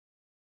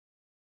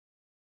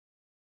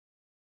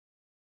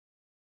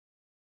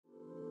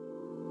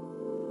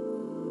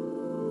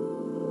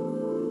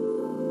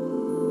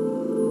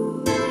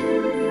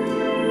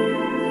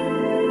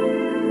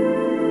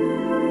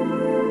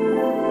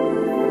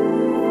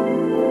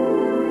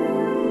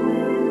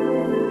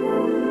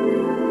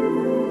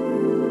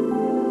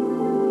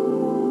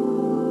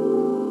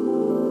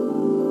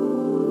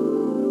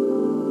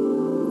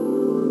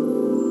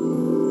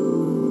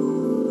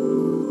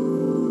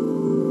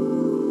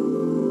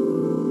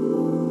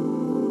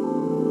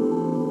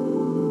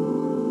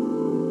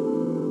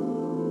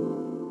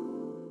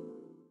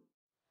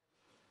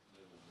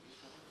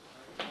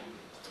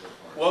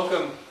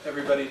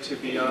to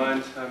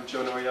Beyond. I'm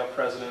Joe Noriel,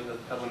 president of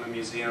the Petaluma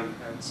Museum,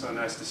 and it's so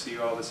nice to see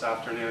you all this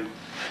afternoon.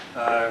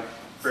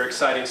 Very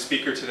exciting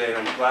speaker today,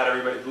 and I'm glad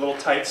everybody, a little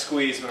tight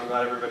squeeze, but I'm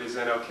glad everybody's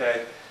in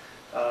okay.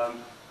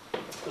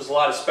 There's a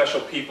lot of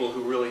special people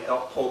who really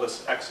helped pull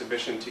this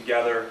exhibition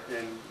together,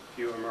 and a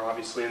few of them are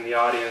obviously in the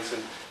audience,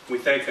 and we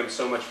thank them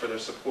so much for their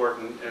support.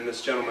 And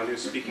this gentleman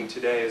who's speaking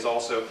today has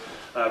also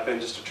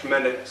been just a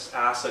tremendous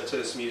asset to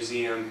this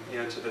museum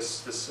and to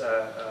this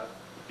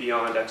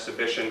Beyond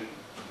exhibition.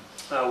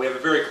 We have a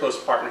very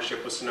close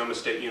partnership with Sonoma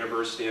State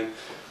University, and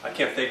I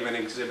can't think of an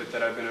exhibit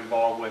that I've been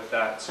involved with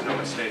that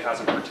Sonoma State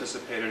hasn't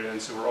participated in,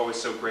 so we're always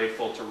so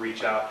grateful to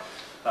reach out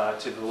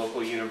to the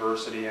local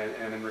university,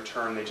 and in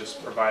return they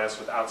just provide us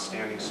with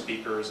outstanding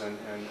speakers, and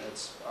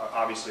it's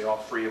obviously all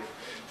free of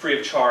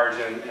charge,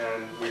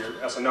 and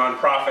we're, as a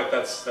nonprofit,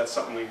 that's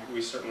something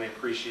we certainly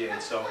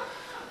appreciate. So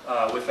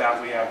with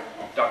that, we have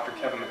Dr.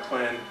 Kevin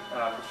McKlin,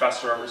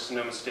 professor over at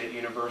Sonoma State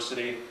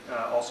University,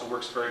 also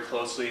works very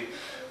closely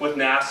with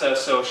NASA,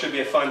 so it should be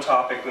a fun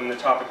topic. And the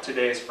topic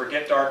today is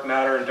forget dark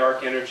matter and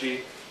dark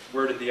energy.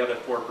 Where did the other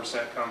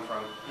 4% come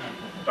from?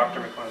 Dr.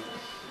 McKlin.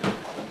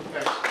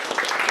 Thanks.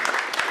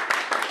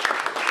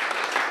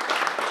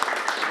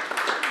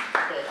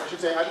 Okay, I should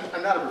say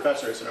I'm not a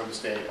professor at Sonoma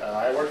State.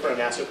 I work for a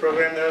NASA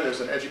program there. There's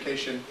an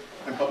education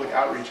and public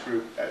outreach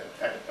group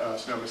at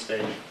Sonoma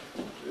State.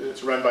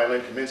 It's run by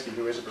Lynn Kaminsky,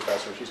 who is a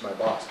professor. She's my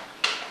boss.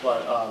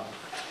 But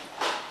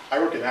I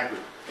work in that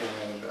group,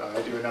 and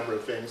I do a number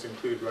of things,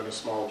 include run a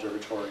small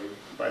observatory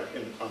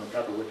on the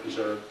Pepperwood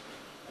Preserve,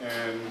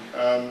 and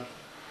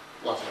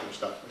lots of other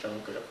stuff, which I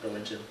won't go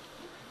into.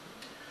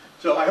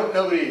 So I hope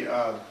nobody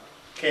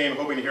came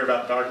hoping to hear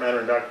about dark matter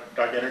and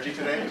dark energy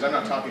today, because I'm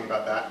not talking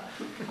about that.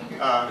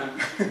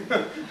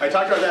 I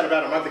talked about that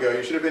about a month ago.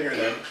 You should have been here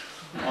then.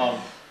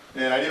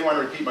 And I didn't want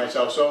to repeat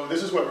myself, so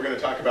this is what we're going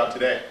to talk about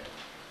today.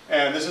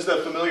 And this is the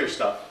familiar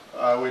stuff,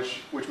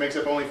 which makes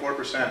up only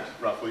 4%,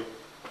 roughly,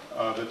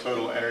 of the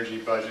total energy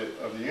budget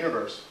of the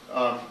universe.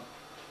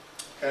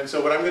 And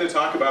so what I'm going to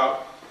talk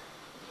about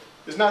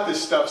is not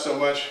this stuff so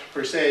much,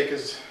 per se,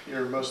 because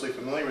you're mostly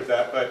familiar with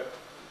that, but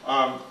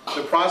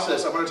the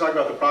process. I'm going to talk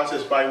about the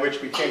process by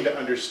which we came to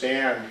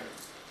understand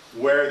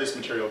where this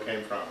material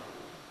came from.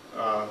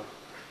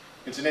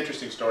 It's an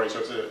interesting story, so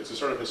it's a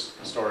sort of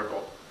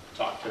historical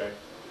talk today.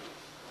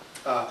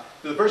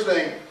 The first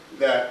thing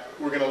that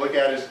we're going to look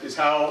at is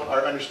how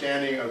our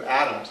understanding of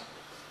atoms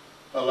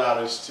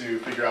allowed us to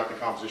figure out the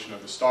composition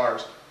of the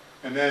stars.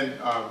 And then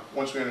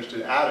once we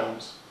understood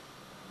atoms,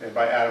 and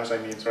by atoms I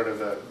mean sort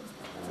of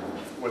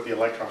what the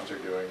electrons are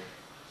doing.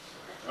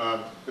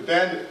 But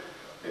then,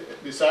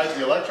 besides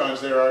the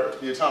electrons, there are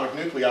the atomic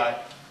nuclei,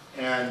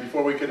 and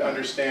before we could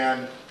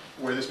understand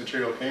where this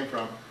material came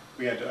from,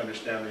 we had to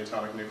understand the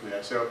atomic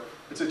nuclei. So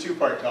it's a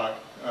two-part talk.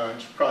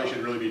 It probably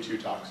should really be 2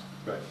 talks,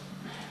 but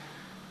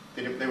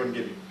they wouldn't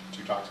give you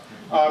 2 talks.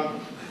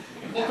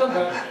 We'll come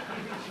back.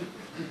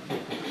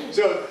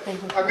 So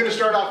I'm going to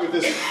start off with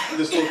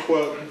this little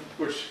quote,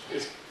 which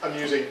is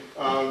amusing.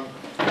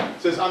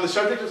 It says, "On the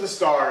subject of the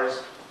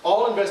stars,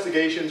 all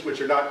investigations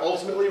which are not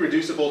ultimately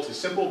reducible to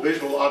simple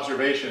visual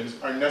observations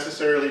are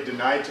necessarily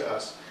denied to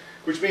us,"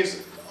 which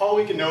means all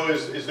we can know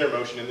is their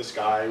motion in the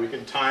sky. We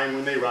can time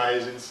when they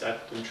rise and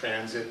set and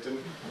transit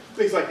and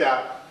things like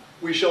that.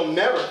 We shall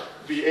never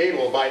be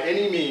able by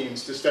any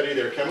means to study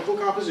their chemical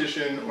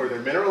composition or their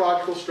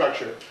mineralogical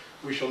structure.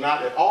 We shall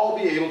not at all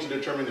be able to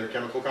determine their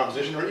chemical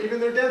composition or even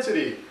their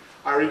density.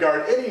 I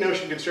regard any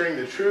notion concerning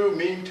the true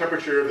mean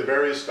temperature of the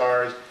various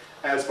stars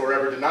as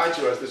forever denied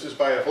to us. This is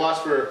by a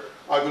philosopher,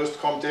 Auguste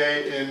Comte.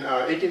 In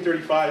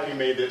 1835 he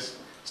made this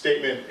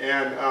statement,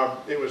 and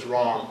it was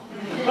wrong.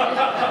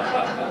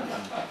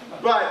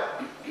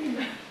 But,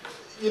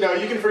 you know,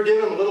 you can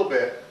forgive him a little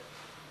bit.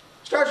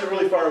 Stars are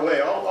really far away.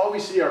 All we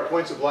see are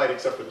points of light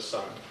except for the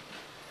sun.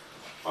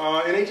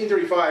 In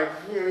 1835,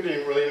 we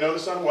didn't really know the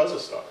sun was a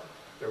star.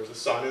 There was the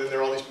sun, and then there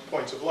were all these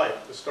points of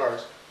light, the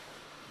stars.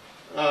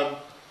 It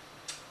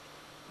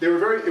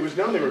was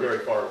known they were very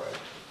far away.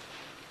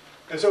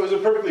 And so it was a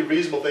perfectly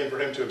reasonable thing for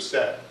him to have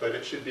said, but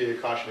it should be a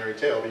cautionary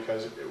tale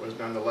because it was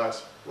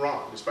nonetheless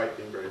wrong, despite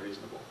being very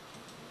reasonable.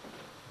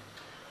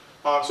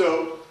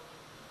 So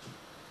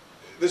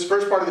this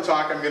first part of the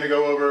talk, I'm going to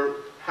go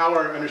over how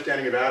our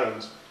understanding of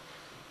atoms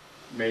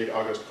made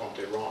Auguste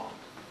Comte wrong.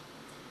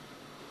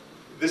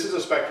 This is a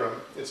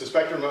spectrum. It's a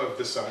spectrum of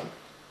the sun.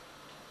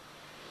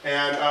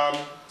 And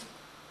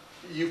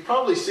you've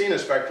probably seen a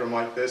spectrum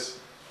like this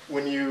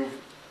when you've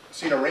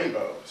seen a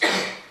rainbow,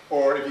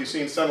 or if you've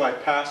seen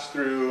sunlight pass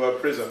through a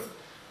prism.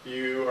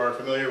 You are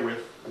familiar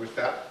with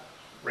that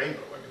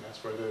rainbow. I mean,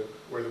 that's where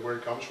the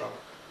word comes from.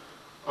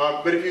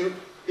 But if you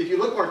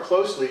look more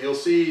closely, you'll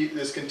see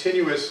this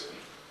continuous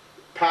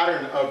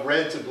pattern of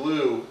red to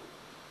blue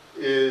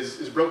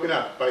is broken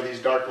up by these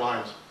dark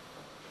lines.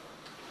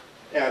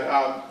 And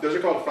those are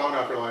called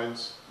Fraunhofer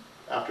lines,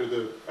 after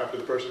the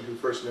person who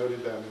first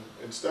noted them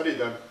and studied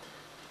them.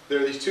 There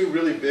are these 2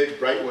 really big,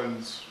 bright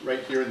ones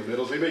right here in the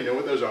middle. Does anybody know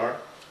what those are?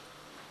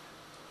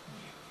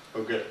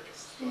 Oh, good.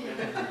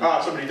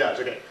 Somebody does,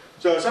 okay.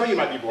 So some of you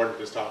might be bored with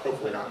this talk,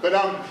 hopefully not. But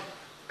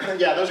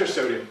yeah, those are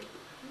sodium.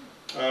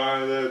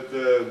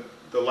 The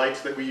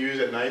lights that we use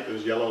at night,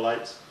 those yellow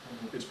lights,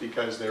 it's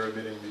because they're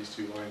emitting these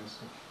two lines.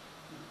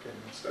 Okay,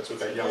 that's what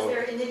that yellow.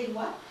 Because they're emitting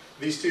what?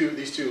 These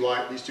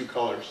two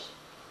colors.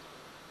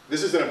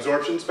 This is an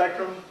absorption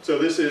spectrum. So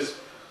this is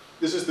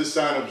the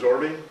sun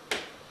absorbing,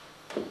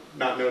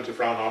 not known to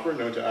Fraunhofer,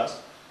 known to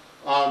us.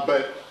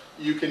 But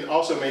you can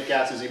also make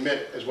gases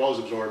emit as well as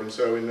absorb, and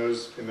so in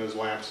those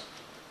lamps,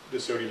 the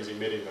sodium is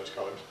emitting those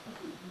colors,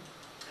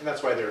 and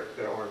that's why they're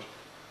orange.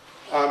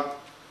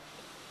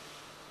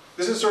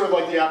 This is sort of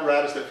like the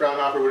apparatus that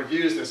Fraunhofer would have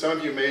used, and some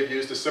of you may have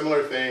used a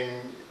similar thing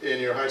in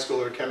your high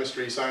school or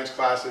chemistry science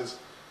classes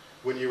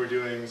when you were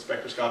doing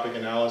spectroscopic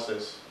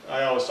analysis.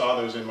 I always saw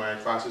those in my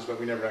classes, but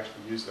we never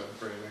actually used them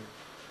for anything.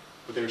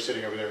 But they were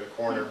sitting over there in the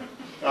corner.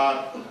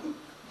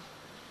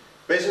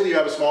 Basically, you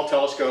have a small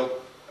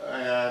telescope,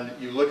 and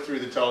you look through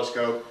the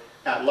telescope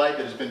at light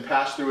that has been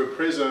passed through a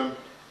prism,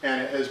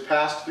 and it has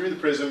passed through the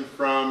prism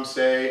from,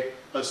 say,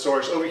 a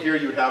source. Over here,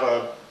 you would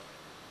have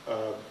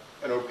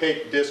an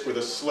opaque disk with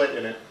a slit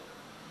in it,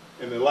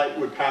 and the light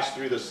would pass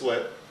through the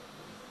slit.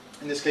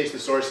 In this case, the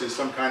source is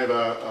some kind of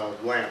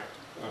a lamp,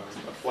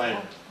 a flame.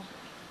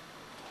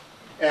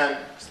 And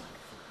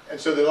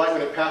so the light,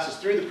 when it passes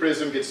through the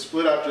prism, gets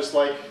split up just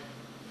like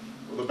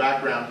the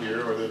background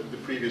here, or the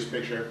previous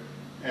picture,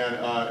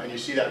 and you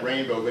see that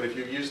rainbow. But if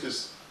you use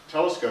this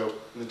telescope,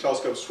 and the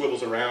telescope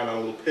swivels around on a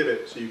little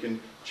pivot so you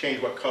can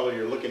change what color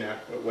you're looking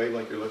at, what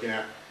wavelength you're looking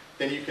at,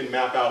 then you can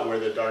map out where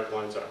the dark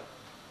lines are.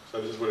 So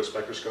this is what a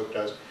spectroscope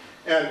does.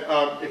 And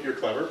if you're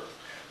clever,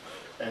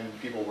 and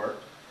people were,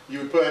 you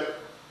would put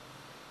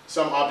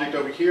some object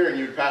over here, and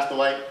you would pass the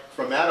light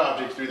from that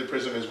object through the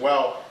prism as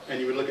well, and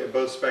you would look at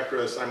both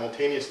spectra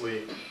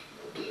simultaneously,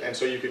 and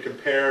so you could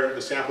compare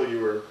the sample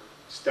you were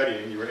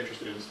studying, you were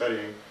interested in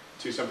studying,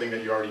 to something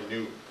that you already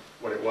knew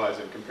what it was,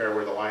 and compare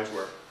where the lines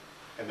were,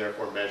 and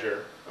therefore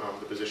measure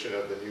the position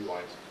of the new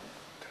lines.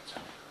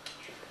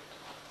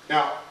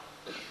 Now,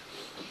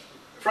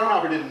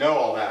 Fraunhofer didn't know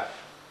all that.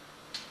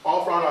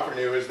 All Fraunhofer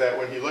knew is that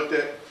when he looked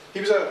at, he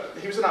was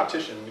an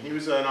optician. He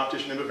was an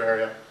optician in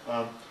Bavaria.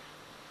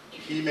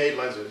 He made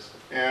lenses,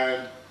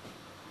 and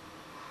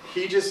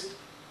he just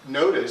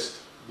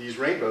noticed these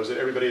rainbows that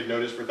everybody had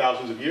noticed for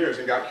thousands of years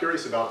and got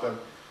curious about them.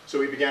 So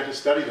he began to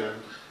study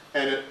them,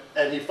 and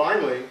he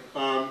finally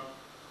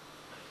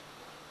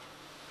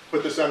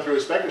put the sun through a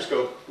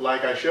spectroscope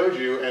like I showed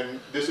you, and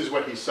this is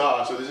what he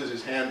saw. So this is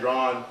his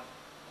hand-drawn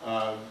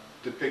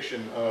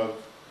depiction of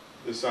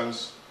the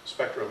sun's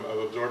spectrum of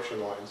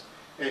absorption lines,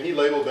 and he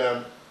labeled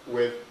them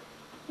with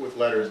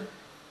letters.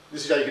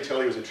 This is how you could tell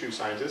he was a true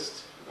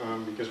scientist,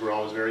 because we're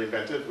always very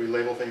inventive. We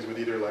label things with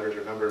either letters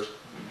or numbers.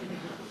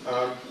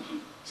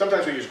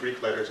 Sometimes we use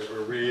Greek letters if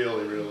we're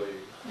really, really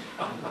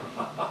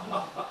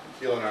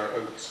feeling our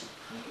oats.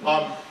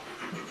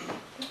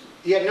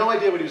 He had no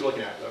idea what he was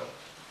looking at, though.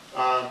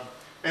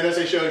 And as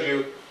I showed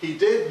you, he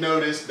did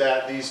notice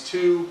that these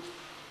two,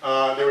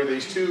 there were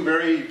these two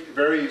very,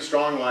 very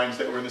strong lines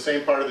that were in the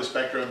same part of the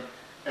spectrum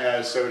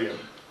as sodium.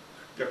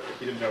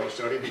 He didn't know it was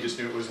sodium, he just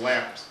knew it was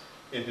lamps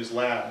in his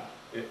lab.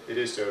 It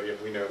is sodium,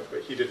 we know,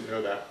 but he didn't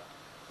know that.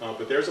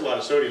 But there's a lot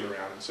of sodium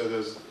around, and so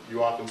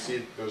you often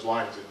see those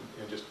lines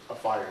in just a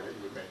fire that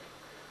you would make.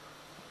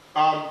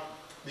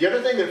 The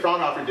other thing that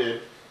Fraunhofer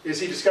did is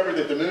he discovered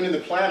that the moon and the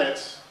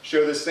planets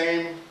show the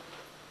same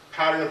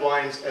pattern of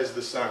lines as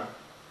the sun.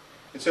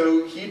 And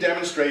so he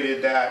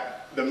demonstrated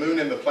that the moon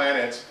and the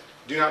planets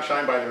do not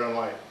shine by their own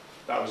light.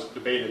 That was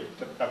debated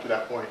up to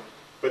that point,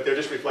 but they're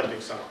just reflecting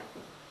sunlight.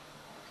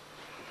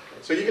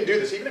 Okay, so you can do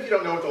this, even if you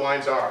don't know what the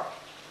lines are.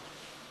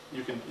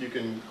 You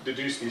can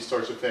deduce these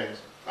sorts of things.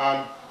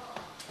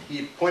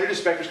 He pointed his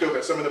spectroscope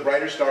at some of the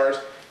brighter stars.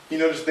 He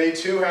noticed they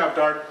too have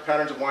dark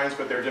patterns of lines,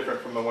 but they're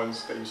different from the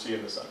ones that you see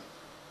in the sun.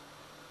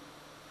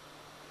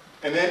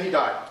 And then he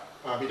died.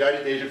 He died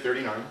at the age of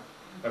 39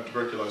 of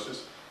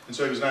tuberculosis, and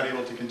so he was not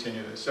able to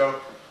continue this.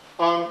 So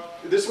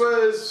this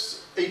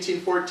was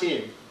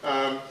 1814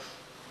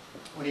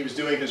 when he was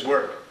doing his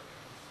work.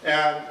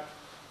 And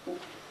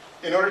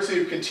in order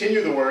to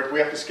continue the work, we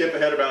have to skip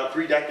ahead about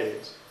 3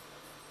 decades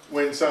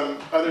when some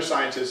other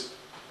scientists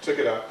took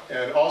it up.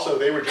 And also,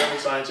 they were German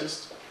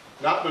scientists,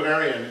 not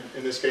Bavarian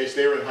in this case,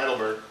 they were in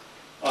Heidelberg.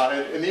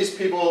 And these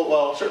people,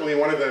 well, certainly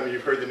one of them,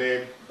 you've heard the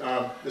name.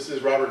 This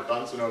is Robert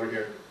Bunsen over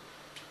here,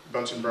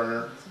 Bunsen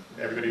burner.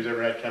 Everybody who's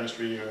ever had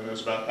chemistry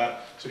knows about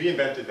that. So he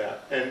invented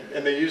that.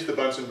 And they used the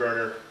Bunsen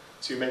burner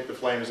to make the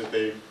flames that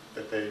they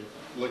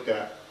looked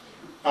at.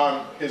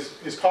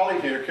 His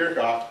colleague here,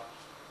 Kirchhoff,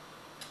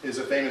 is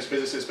a famous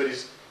physicist, but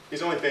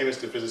he's only famous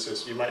to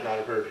physicists. You might not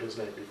have heard his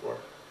name before.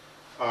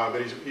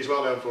 But he's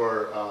well known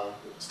for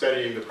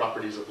studying the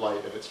properties of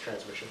light and its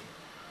transmission.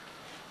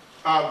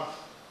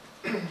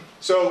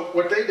 So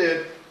what they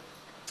did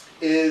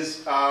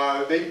is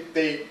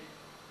they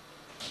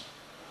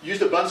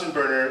used a Bunsen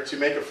burner to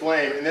make a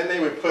flame, and then they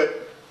would put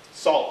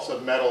salts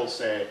of metals,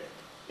 say,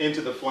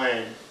 into the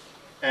flame.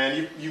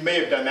 And you may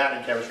have done that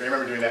in chemistry. I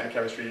remember doing that in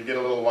chemistry. You get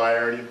a little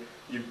wire, and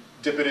you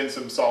dip it in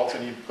some salt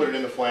and you put it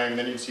in the flame, and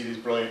then you'd see these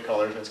brilliant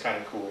colors, and it's kind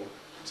of cool.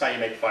 It's how you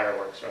make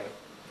fireworks,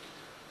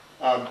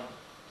 right?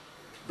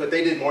 But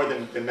they did more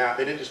than that.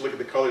 They didn't just look at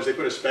the colors. They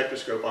put a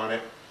spectroscope on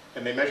it,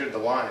 and they measured the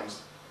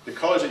lines. The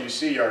colors that you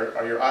see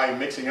are your eye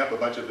mixing up a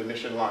bunch of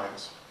emission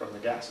lines from the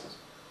gases.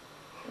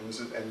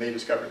 And they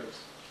discovered this.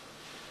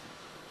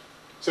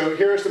 So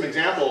here are some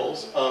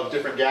examples of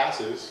different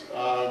gases.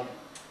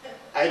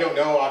 I don't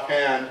know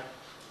offhand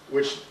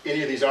which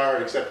any of these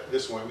are except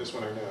this one. This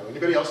one I know.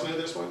 Anybody else know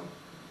this one?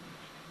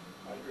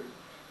 Hydrogen.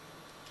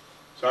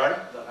 Sorry?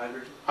 The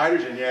hydrogen.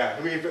 Hydrogen,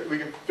 yeah. We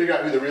can figure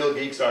out who the real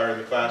geeks are in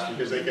the class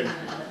because they can,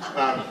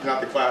 not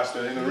the class,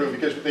 in the room,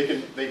 because they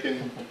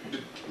can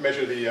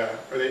measure the,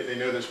 or they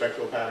know the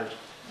spectral patterns.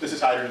 This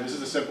is hydrogen. This is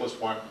the simplest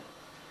one.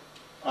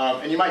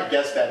 And you might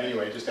guess that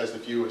anyway. It just has the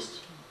fewest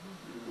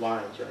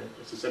lines, right?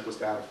 It's the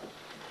simplest atom.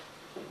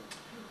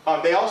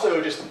 They also,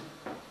 just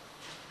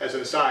as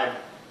an aside,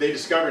 they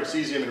discovered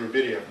cesium and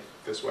rubidium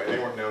this way. They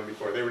weren't known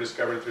before. They were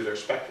discovered through their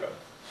spectra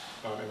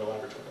in the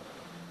laboratory.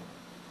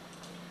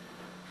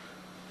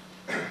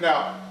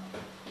 Now,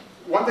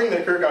 one thing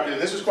that Kirchhoff did,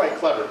 and this was quite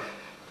clever,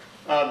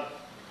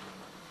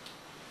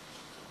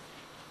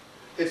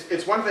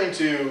 it's one thing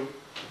to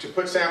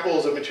put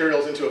samples of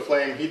materials into a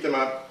flame, heat them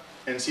up,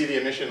 and see the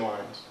emission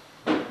lines.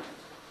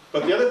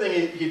 But the other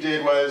thing he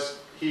did was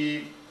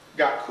he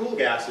got cool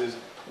gases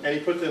and he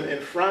put them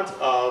in front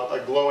of a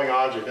glowing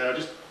object. Now,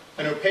 just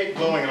an opaque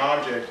glowing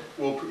object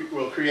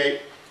will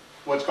create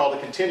what's called a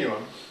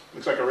continuum.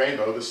 Looks like a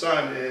rainbow. The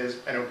sun is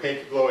an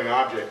opaque glowing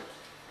object,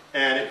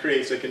 and it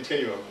creates a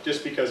continuum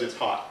just because it's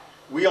hot.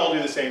 We all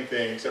do the same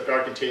thing, except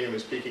our continuum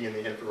is peaking in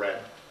the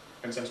infrared.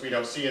 And since we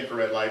don't see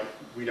infrared light,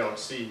 we don't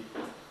see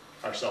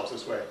ourselves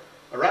this way.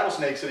 A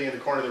rattlesnake sitting in the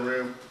corner of the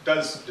room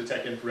does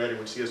detect infrared and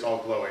would see us all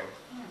glowing.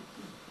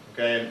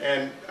 Okay,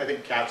 and I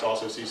think cats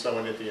also see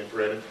someone at the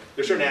infrared. And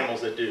there's certain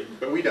animals that do,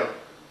 but we don't.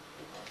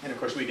 And of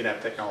course, we can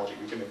have technology.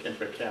 We can make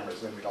infrared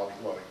cameras, and then we'd all be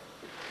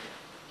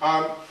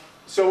glowing.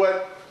 So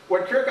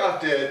what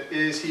Kirchhoff did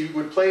is he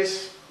would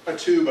place a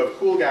tube of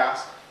cool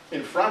gas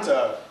in front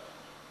of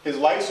his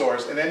light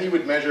source, and then he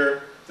would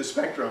measure the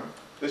spectrum,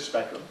 this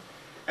spectrum,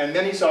 and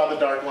then he saw the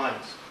dark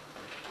lines,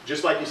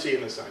 just like you see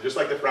in the sun, just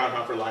like the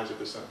Fraunhofer lines of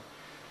the sun.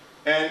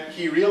 And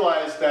he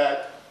realized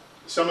that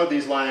some of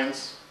these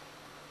lines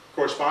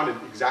corresponded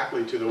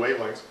exactly to the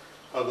wavelengths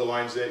of the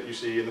lines that you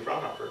see in the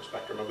Fraunhofer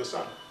spectrum of the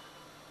sun.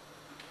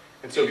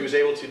 And so he was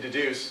able to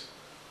deduce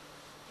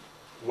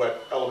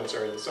what elements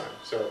are in the sun.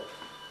 So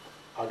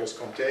Auguste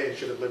Comte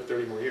should have lived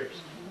 30 more years.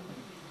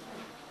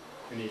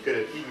 And he could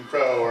have eaten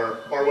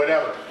crow or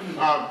whatever.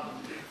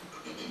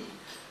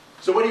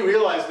 So what he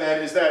realized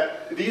then is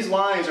that these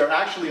lines are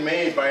actually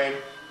made by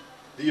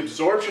the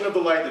absorption of the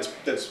light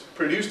that's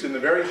produced in the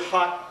very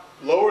hot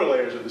lower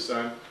layers of the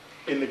sun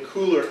in the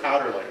cooler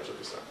outer layers of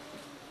the sun.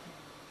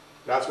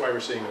 That's why we're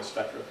seeing this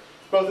spectra,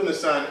 both in the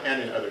sun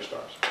and in other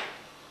stars.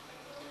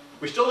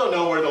 We still don't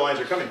know where the lines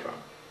are coming from.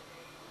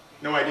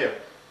 No idea.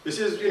 This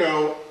is,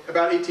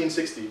 about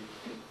 1860.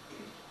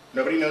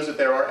 Nobody knows that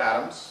there are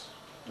atoms.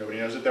 Nobody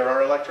knows that there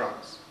are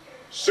electrons.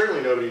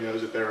 Certainly nobody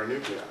knows that there are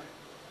nuclei.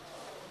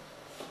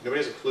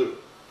 Nobody has a clue.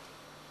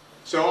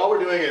 So all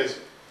we're doing is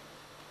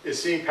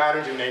seeing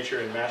patterns in nature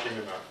and matching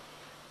them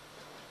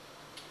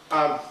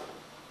up.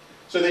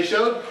 So they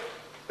showed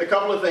a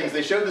couple of things.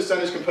 They showed the sun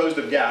is composed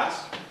of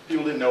gas.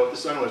 People didn't know what the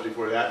sun was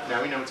before that.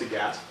 Now we know it's a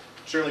gas.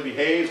 It certainly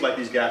behaves like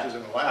these gases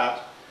in the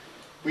lab.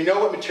 We know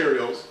what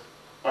materials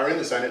are in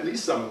the sun, at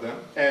least some of them.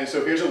 And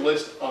so here's a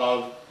list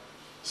of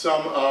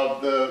some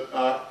of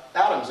the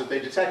atoms that they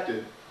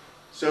detected.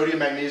 Sodium,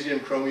 magnesium,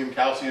 chromium,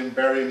 calcium,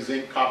 barium,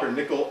 zinc, copper,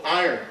 nickel,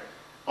 iron.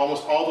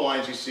 Almost all the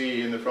lines you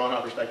see in the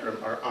Fraunhofer spectrum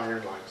are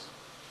iron lines.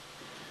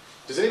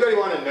 Does anybody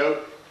want to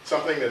note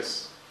something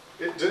does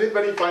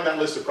anybody find that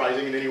list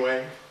surprising in any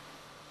way?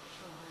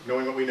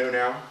 Knowing what we know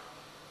now?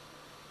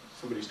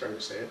 Somebody started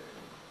to say it.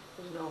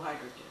 There's no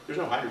hydrogen. There's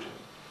no hydrogen.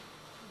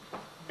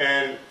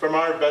 And from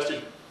our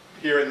vestige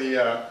here in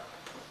the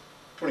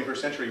 21st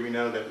century, we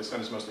know that the sun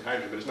is mostly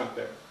hydrogen, but it's not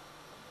there.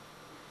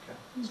 Okay?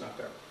 It's not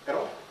there at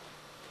all.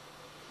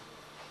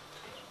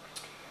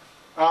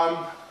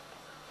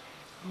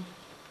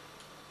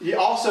 He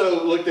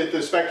also looked at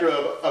the spectra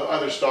of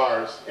other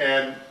stars,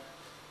 and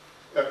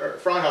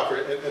Fraunhofer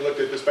and looked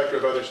at the spectra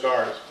of other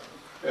stars,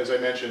 as I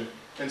mentioned.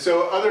 And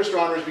so other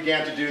astronomers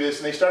began to do this,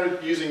 and they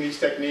started using these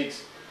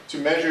techniques to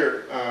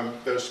measure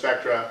those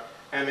spectra,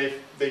 and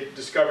they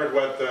discovered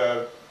what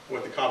the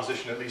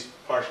composition, at least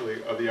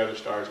partially, of the other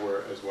stars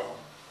were as well.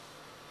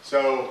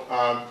 So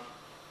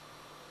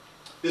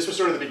this was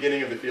sort of the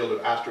beginning of the field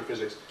of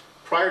astrophysics.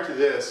 Prior to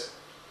this,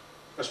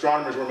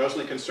 astronomers were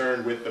mostly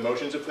concerned with the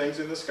motions of things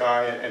in the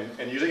sky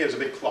and using it as a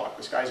big clock.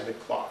 The sky is a big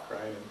clock,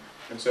 right?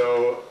 And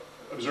so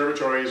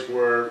observatories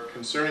were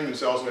concerning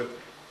themselves with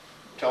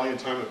telling the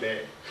time of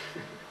day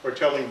or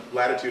telling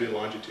latitude and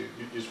longitude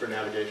used for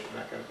navigation,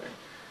 that kind of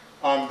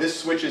thing. This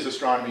switches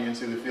astronomy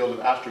into the field of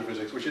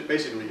astrophysics, which it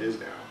basically is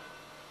now.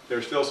 There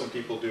are still some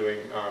people doing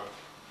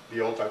the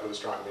old type of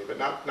astronomy, but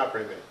not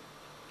very many.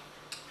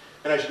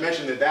 And I should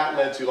mention that that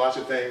led to lots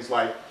of things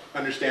like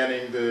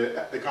understanding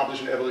the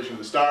composition and evolution of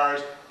the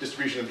stars,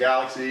 distribution of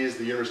galaxies,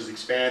 the universe is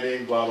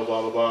expanding, blah, blah,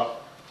 blah, blah, blah.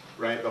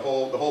 Right? The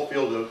whole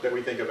field that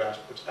we think of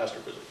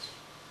astrophysics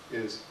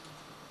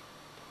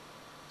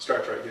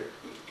starts right here.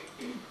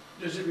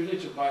 Does it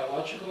relate to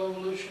biological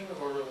evolution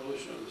or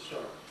evolution of the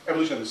stars?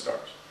 Evolution of the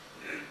stars.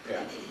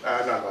 Yeah.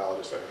 I'm not a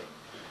biologist.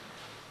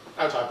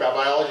 I don't talk about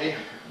biology.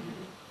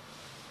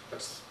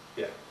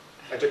 Yeah.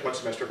 I took one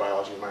semester of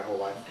biology in my whole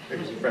life.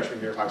 Maybe it was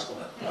freshman year of high school.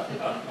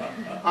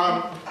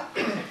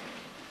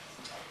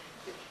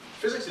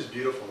 Physics is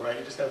beautiful, right?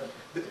 You just have,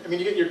 I mean,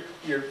 you get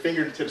your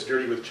fingertips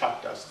dirty with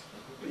chalk dust.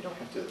 But you don't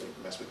have to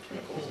mess with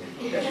chemicals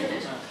and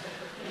chemicals.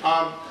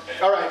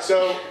 All right,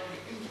 so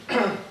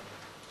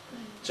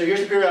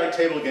here's the periodic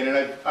table again,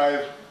 and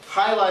I've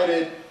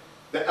highlighted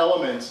the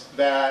elements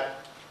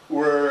that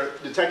were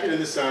detected in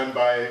the sun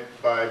by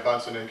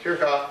Bunsen and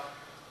Kirchhoff.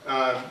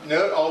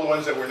 Note all the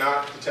ones that were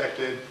not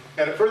detected.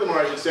 And furthermore,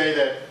 I should say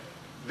that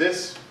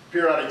this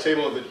periodic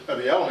table of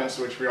the elements,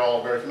 which we're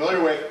all very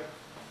familiar with,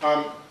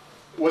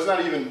 was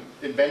not even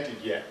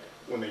invented yet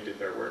when they did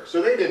their work.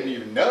 So they didn't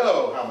even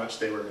know how much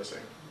they were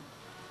missing,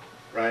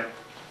 right?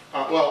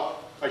 Well,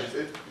 I should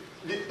say,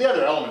 the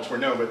other elements were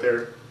known, but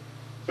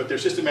their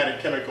systematic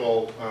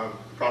chemical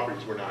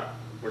properties were not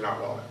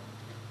well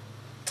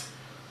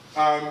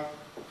known.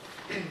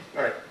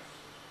 All right.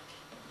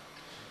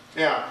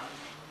 Now,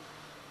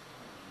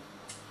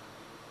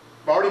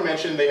 I've already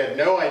mentioned they had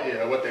no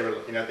idea what they were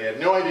looking at. They had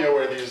no idea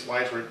where these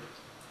lines were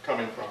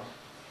coming from.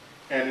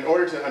 And in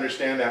order to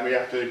understand that, we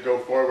have to go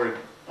forward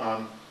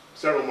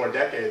several more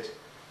decades,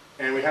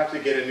 and we have to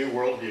get a new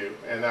worldview.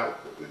 And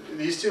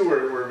these two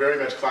were very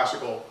much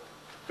classical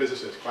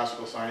physicists,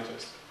 classical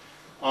scientists.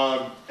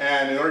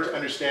 And in order to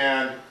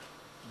understand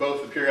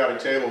both the periodic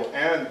table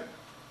and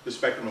the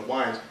spectrum of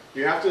lines,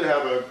 you have to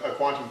have a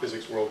quantum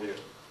physics worldview.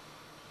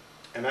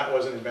 And that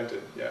wasn't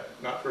invented yet,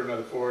 not for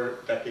another 4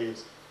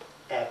 decades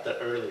at the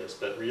earliest,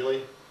 but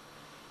really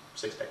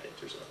 6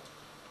 decades or so.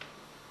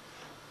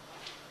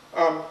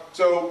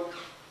 So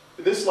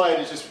this slide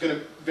is just going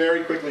to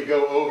very quickly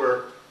go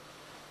over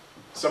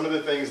some of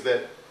the things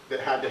that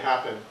had to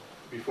happen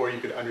before you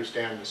could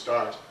understand the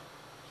stars.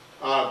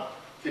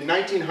 In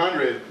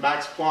 1900,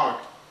 Max Planck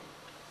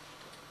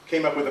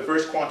came up with the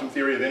first quantum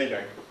theory of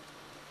anything.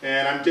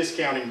 And I'm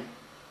discounting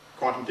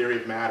quantum theory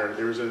of matter.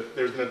 There's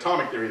an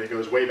atomic theory that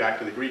goes way back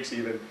to the Greeks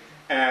even,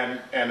 and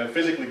a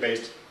physically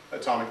based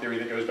atomic theory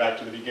that goes back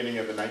to the beginning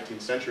of the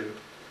 19th century.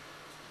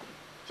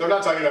 So I'm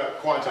not talking about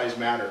quantized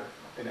matter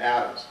in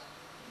atoms.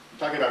 I'm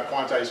talking about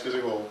quantized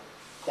physical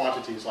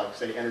quantities like,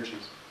 say,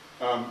 energies.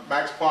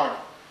 Max Planck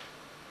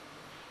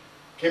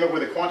came up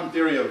with a quantum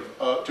theory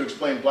to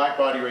explain black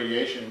body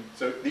radiation.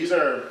 So these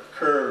are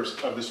curves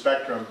of the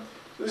spectrum.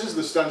 So this is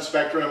the sun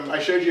spectrum. I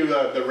showed you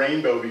the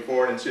rainbow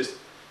before, and it's just,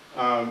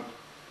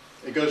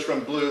 it goes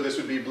from blue, this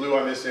would be blue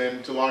on this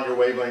end, to longer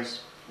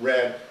wavelengths,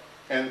 red.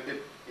 And the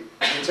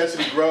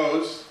intensity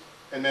grows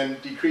and then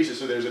decreases,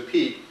 so there's a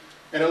peak.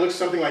 And it looks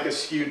something like a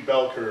skewed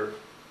bell curve.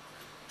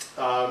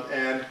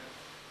 And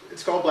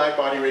it's called black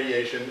body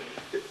radiation.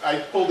 I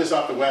pulled this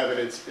off the web, and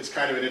it's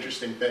kind of an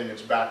interesting thing.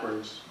 It's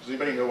backwards. Does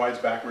anybody know why it's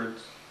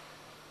backwards?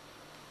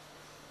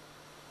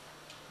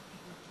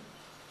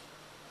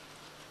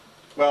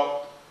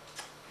 Well,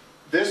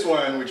 this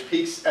one, which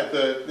peaks at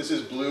this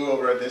is blue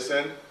over at this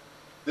end.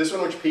 This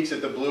one, which peaks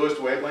at the bluest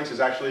wavelengths, is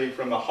actually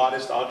from the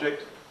hottest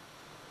object.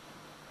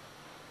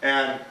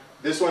 And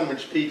this one,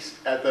 which peaks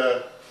at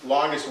the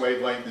longest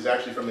wavelength, is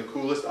actually from the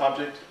coolest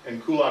object.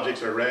 And cool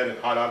objects are red and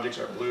hot objects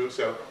are blue.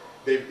 So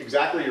they've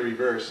exactly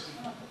reversed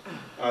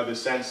the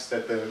sense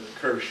that the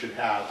curve should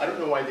have. I don't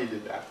know why they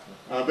did that.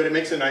 But it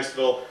makes a nice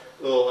little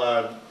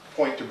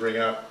point to bring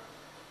up.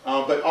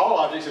 But all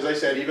objects, as I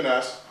said, even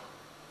us,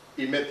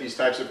 emit these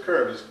types of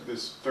curves,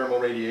 this thermal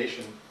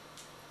radiation.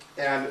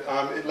 And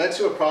it led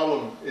to a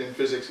problem in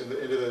physics into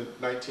the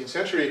 19th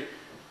century.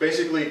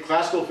 Basically,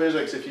 classical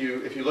physics, if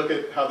you look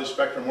at how the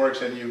spectrum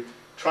works and you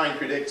try and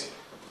predict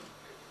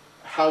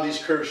how these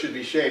curves should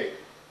be shaped,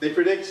 it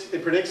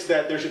predicts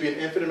that there should be an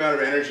infinite amount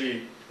of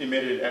energy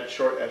emitted at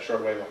short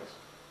wavelengths.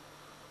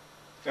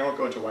 I won't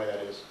go into why that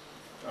is.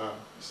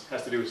 This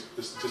has to do with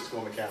the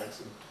statistical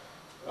mechanics.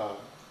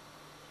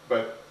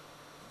 But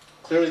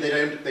clearly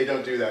they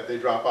don't do that. They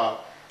drop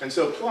off. And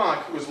so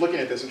Planck was looking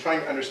at this and trying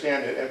to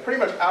understand it, and pretty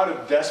much out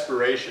of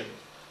desperation,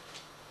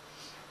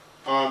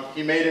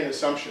 he made an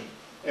assumption.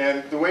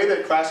 And the way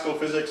that classical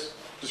physics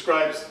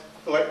describes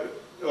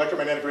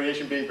electromagnetic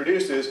radiation being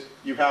produced is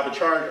you have a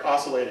charge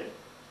oscillating.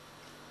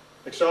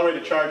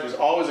 Accelerated charges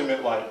always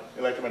emit light,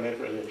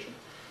 electromagnetic radiation.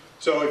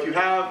 So if you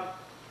have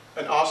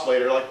an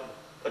oscillator, like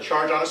a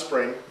charge on a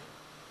spring,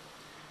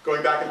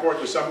 going back and forth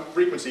with some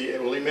frequency,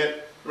 it will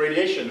emit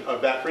radiation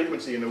of that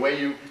frequency. And the way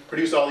you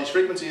produce all these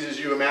frequencies is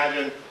you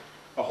imagine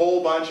a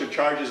whole bunch of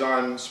charges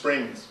on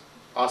springs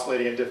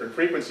oscillating at different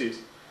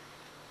frequencies.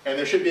 And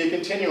there should be a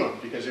continuum,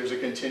 because there's a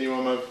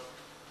continuum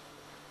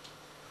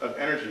of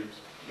energies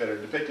that are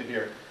depicted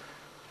here.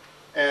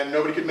 And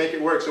nobody could make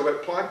it work. So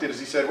what Planck did is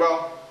he said,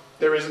 well,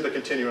 there isn't a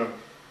continuum.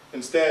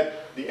 Instead,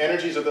 the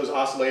energies of those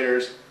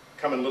oscillators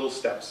come in little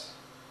steps.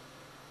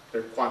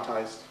 They're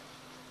quantized.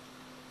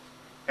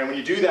 And when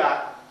you do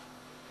that,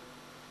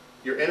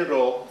 your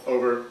integral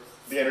over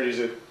the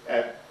energies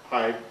at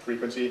high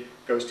frequency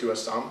goes to a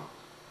sum,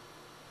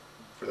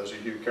 for those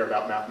of you who care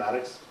about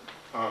mathematics.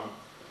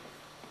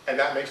 And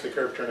that makes the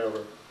curve turn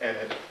over, and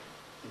it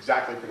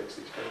exactly predicts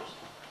these curves.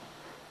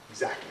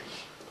 Exactly.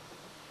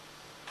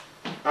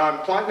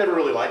 Planck never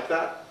really liked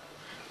that.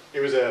 It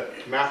was a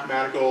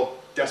mathematical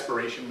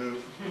desperation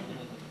move.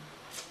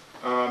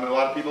 A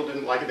lot of people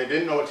didn't like it. They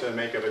didn't know what to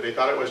make of it. They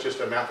thought it was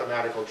just a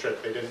mathematical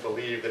trick. They didn't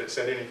believe that it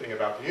said anything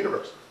about the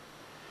universe.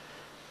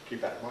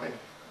 Keep that in mind.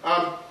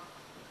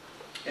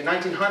 In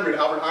 1900,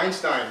 Albert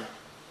Einstein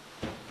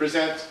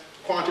presents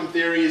quantum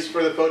theories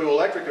for the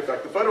photoelectric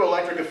effect. The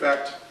photoelectric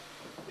effect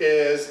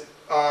is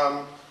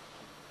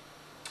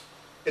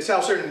it's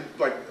how certain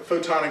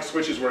photonic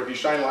switches work. You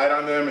shine light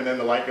on them and then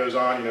the light goes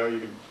on.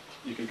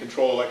 You can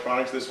control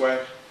electronics this way.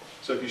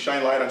 So if you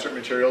shine light on certain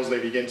materials, they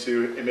begin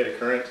to emit a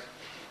current.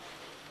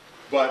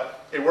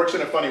 But it works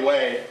in a funny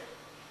way.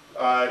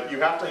 You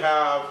have to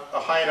have a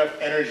high enough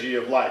energy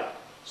of light,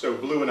 so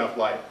blue enough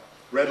light.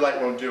 Red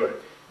light won't do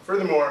it.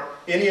 Furthermore,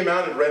 any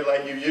amount of red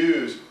light you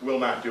use will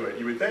not do it.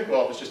 You would think,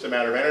 well, if it's just a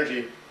matter of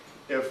energy,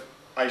 if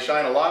I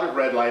shine a lot of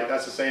red light,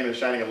 that's the same as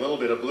shining a little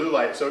bit of blue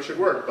light, so it should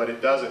work, but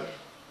it doesn't.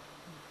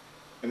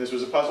 And this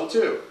was a puzzle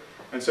too.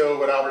 And so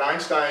what Albert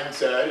Einstein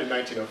said in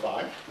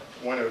 1905,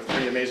 one of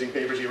 3 amazing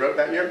papers he wrote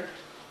that year,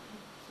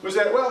 was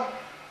that, well,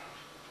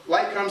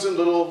 light comes in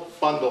little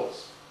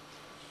bundles.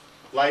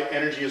 Light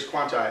energy is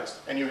quantized,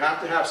 and you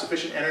have to have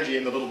sufficient energy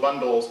in the little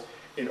bundles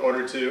in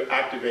order to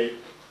activate,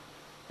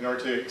 in order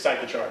to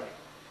excite the charge,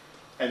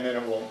 and then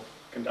it will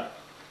conduct.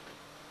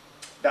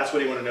 That's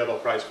what he won a Nobel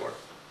Prize for.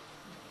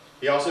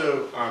 He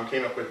also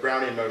came up with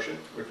Brownian motion,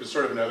 which was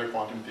sort of another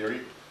quantum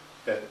theory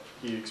that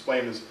he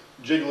explained as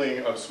jiggling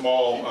of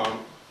small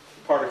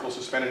particles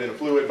suspended in a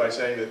fluid by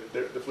saying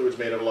that the fluid's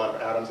made of a lot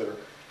of atoms that are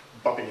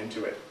bumping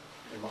into it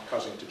and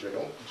causing it to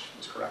jiggle, which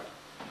is correct.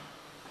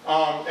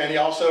 And he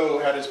also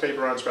had his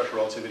paper on special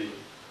relativity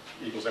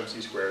equals mc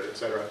squared,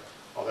 etc.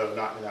 Although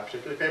not in that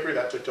particular paper,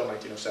 that took till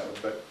 1907.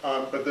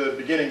 But the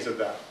beginnings of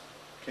that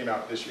came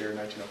out this year in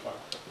 1905.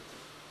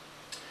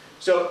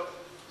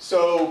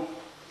 So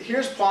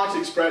here's Planck's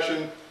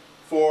expression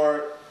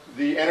for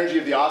the energy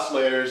of the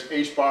oscillators,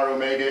 h bar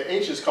omega.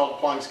 H is called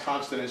Planck's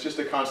constant. It's just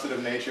a constant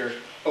of nature.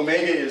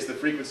 Omega is the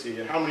frequency,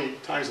 and how many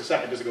times a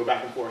second does it go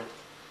back and forth.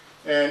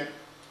 And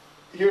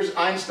here's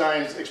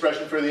Einstein's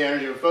expression for the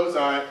energy of a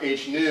photon,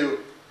 h nu.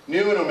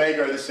 Nu and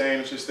omega are the same,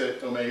 it's just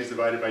that omega is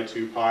divided by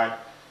 2 pi.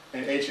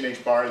 And h and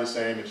h bar are the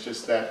same, it's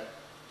just that,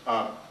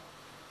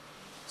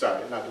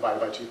 sorry, not divided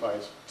by 2 pi,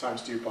 it's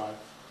times 2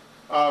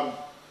 pi.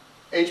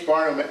 H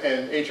bar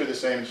and h are the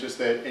same, it's just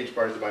that h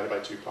bar is divided by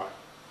 2 pi.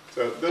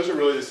 So those are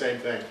really the same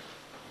thing.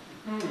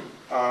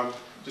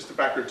 Just a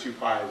factor of 2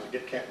 pi,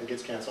 it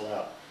gets canceled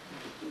out.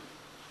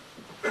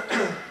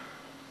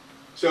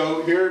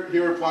 So here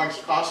are Planck's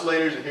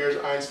oscillators, and here's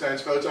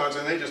Einstein's photons,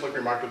 and they just look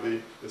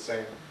remarkably the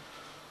same.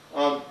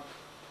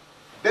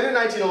 Then in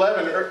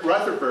 1911,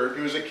 Rutherford,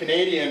 who was a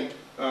Canadian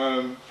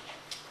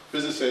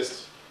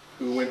physicist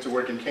who went to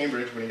work in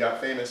Cambridge when he got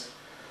famous,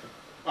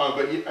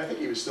 but I think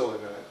he was still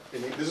in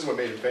this is what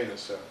made him famous,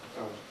 so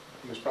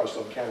he was probably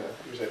still in Canada.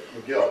 He was at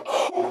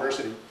McGill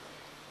University.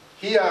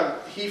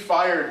 He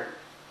fired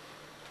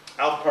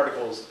alpha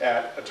particles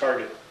at a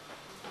target.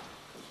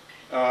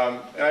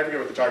 And I forget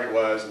what the target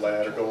was,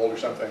 lead or gold or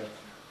something.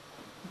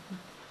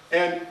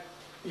 And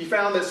he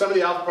found that some of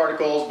the alpha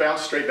particles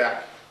bounced straight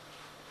back.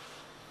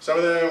 Some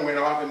of them went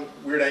off in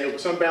weird angles,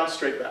 but some bounced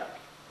straight back.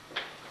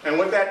 And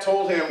what that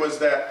told him was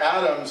that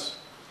atoms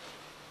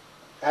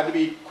had to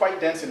be quite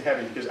dense and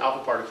heavy, because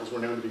alpha particles were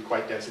known to be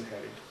quite dense and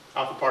heavy.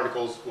 Alpha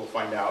particles, we'll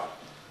find out,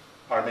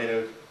 are made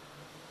of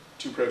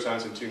 2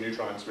 protons and 2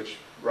 neutrons, which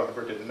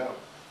Rutherford didn't know.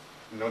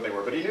 He didn't know what they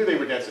were, but he knew they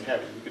were dense and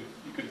heavy.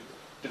 You could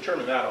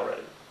determine that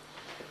already.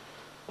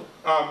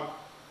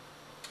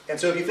 And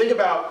so if you think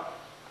about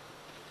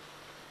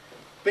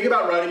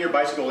riding your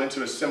bicycle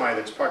into a semi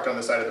that's parked on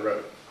the side of the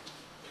road.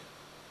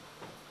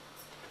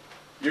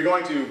 You're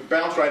going to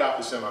bounce right off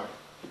the semi.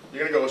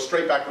 You're going to go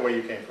straight back the way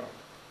you came from.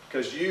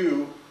 Because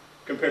you,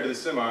 compared to the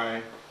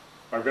semi,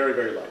 are very,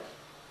 very light.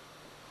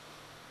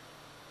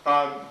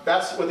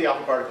 That's what the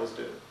alpha particles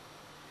did.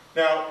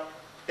 Now,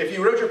 if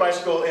you rode your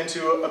bicycle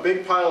into a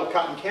big pile of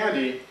cotton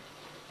candy,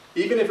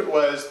 even if it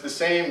was the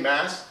same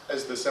mass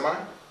as the semi,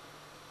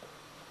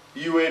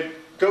 you would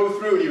go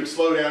through and you would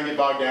slow down, get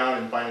bogged down,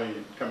 and finally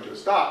you'd come to a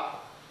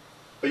stop.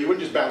 But you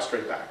wouldn't just bounce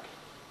straight back.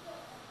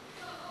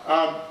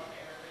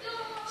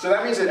 So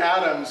that means that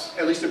atoms,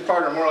 at least in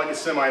part, are more like a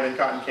semi than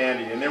cotton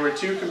candy. And there were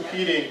 2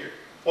 competing,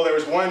 well, there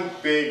was one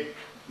big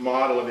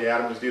model of the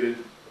atom was due to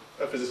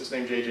a physicist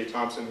named J.J.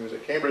 Thomson, who was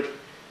at Cambridge.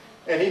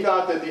 And he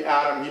thought that the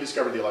atom, he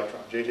discovered the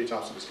electron. J.J.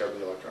 Thomson discovered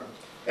the electron.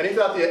 And he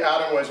thought the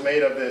atom was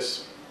made of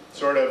this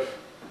sort of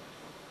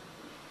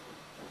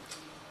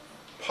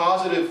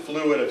positive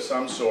fluid of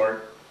some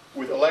sort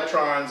with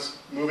electrons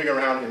moving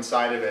around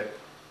inside of it.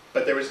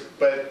 but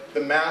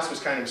the mass was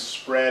kind of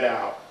spread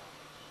out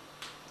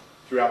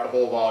throughout the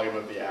whole volume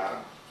of the atom.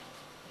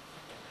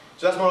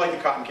 So that's more like the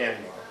cotton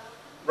candy model.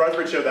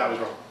 Rutherford showed that was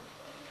wrong.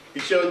 He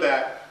showed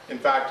that, in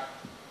fact,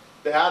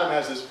 the atom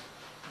has this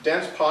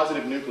dense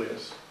positive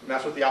nucleus, and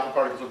that's what the alpha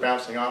particles are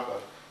bouncing off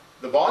of.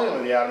 The volume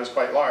of the atom is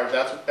quite large.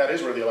 That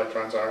is where the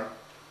electrons are,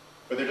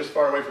 but they're just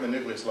far away from the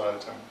nucleus a lot of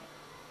the time.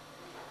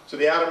 So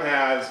the atom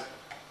has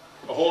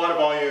a whole lot of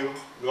volume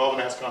with all the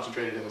mass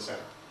concentrated in the center.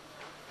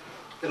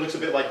 It looks a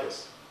bit like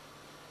this.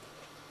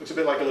 It looks a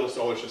bit like a little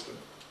solar system.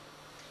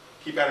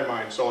 Keep that in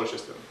mind, solar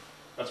system.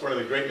 That's one of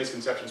the great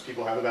misconceptions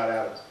people have about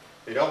atoms.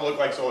 They don't look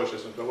like solar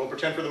systems, but we'll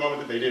pretend for the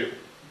moment that they do.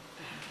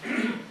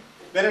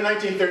 Then in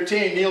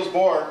 1913, Niels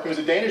Bohr, who was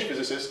a Danish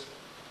physicist,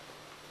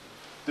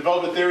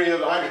 developed a theory of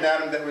the hydrogen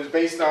atom that was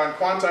based on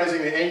quantizing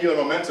the angular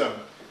momentum.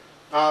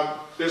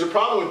 There's a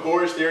problem with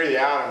Bohr's theory of the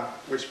atom,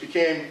 which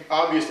became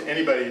obvious to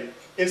anybody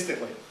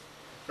instantly.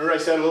 Remember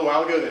I said a little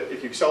while ago that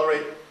if you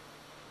accelerate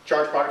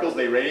charged particles,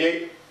 they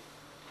radiate?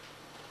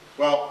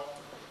 Well,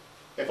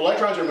 if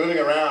electrons are moving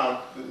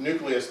around the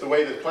nucleus the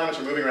way that planets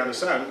are moving around the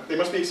sun, they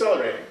must be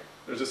accelerating.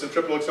 There's a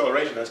centripetal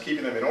acceleration that's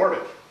keeping them in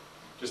orbit.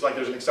 Just like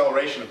there's an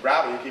acceleration of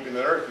gravity keeping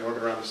the Earth in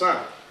orbit around the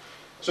sun.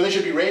 So they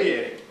should be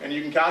radiating, and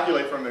you can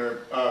calculate from their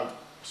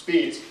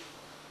speeds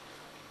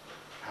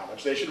how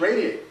much they should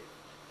radiate.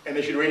 And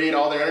they should radiate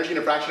all their energy in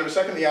a fraction of a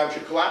second. The atom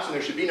should collapse, and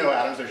there should be no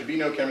atoms, there should be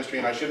no chemistry,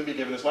 and I shouldn't be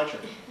giving this lecture.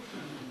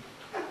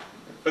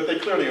 But they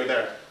clearly are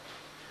there.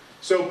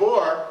 So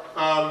Bohr,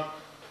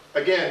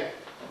 again,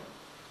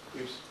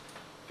 oops,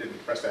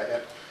 didn't press that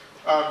yet.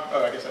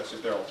 Oh, I guess that's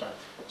just there all the time.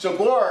 So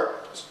Bohr,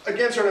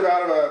 again, sort of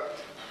out of a,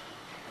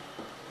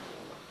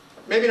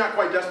 maybe not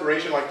quite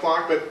desperation like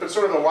Planck, but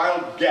sort of a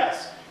wild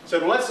guess,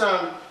 said,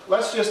 well,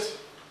 let's just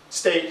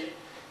state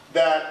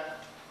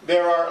that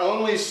there are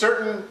only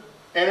certain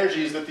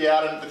energies that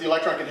the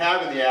electron can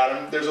have in the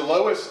atom. There's a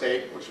lowest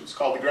state, which is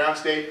called the ground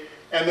state,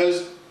 and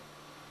those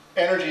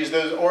energies,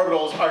 those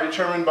orbitals, are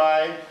determined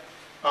by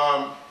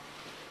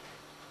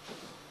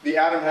the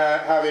atom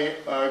having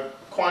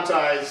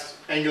quantized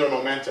angular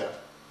momenta.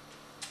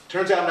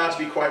 Turns out not to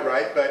be quite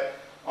right, but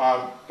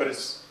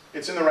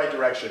it's in the right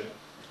direction,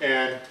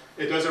 and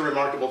it does a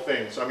remarkable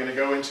thing. So I'm going to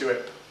go into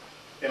it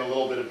in a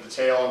little bit of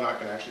detail. I'm not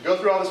going to actually go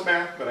through all this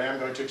math, but I am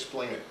going to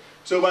explain it.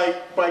 So by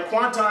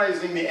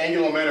quantizing the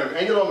angular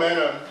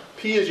momentum,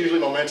 P is usually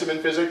momentum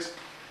in physics,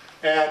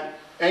 and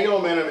angular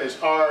momentum is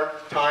R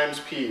times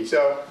P.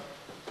 So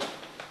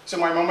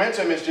my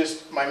momentum is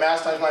just my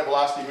mass times my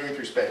velocity moving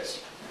through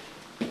space.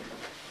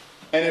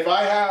 And if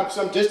I have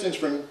some distance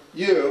from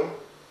you,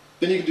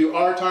 then you can do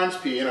R times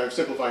P, and I'm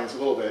simplifying this a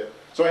little bit.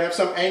 So I have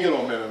some angular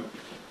momentum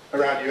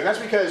around you. And that's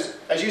because,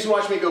 as you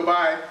watch me go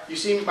by, you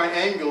see my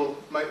angle,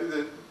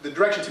 the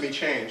direction to me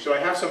change. So I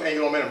have some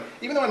angular momentum,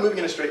 even though I'm moving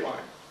in a straight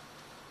line.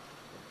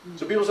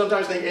 So people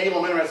sometimes think angular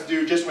momentum has to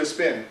do just with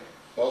spin.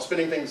 Well,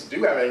 spinning things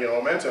do have angular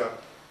momentum,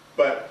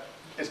 but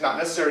it's not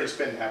necessary to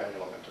spin to have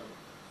angular momentum.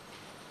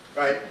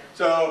 Right?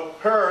 So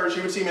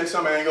she would see me at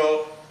some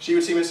angle, she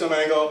would see me at some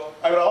angle.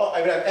 I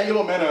would have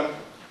angular momentum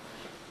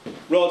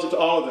relative to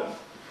all of them.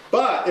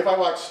 But if I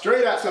walk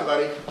straight at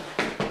somebody,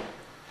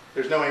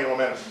 there's no angular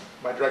momentum.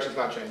 My direction's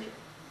not changing.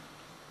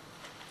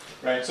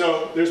 Right?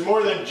 So there's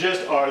more than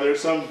just R. There's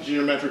some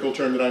geometrical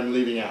term that I'm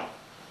leaving out.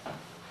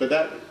 But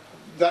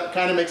that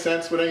kind of makes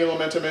sense what angular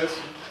momentum is.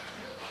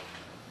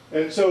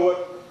 And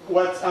so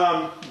what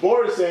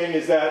Bohr is saying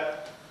is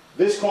that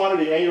this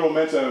quantity, angular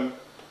momentum,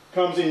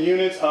 comes in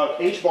units of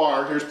h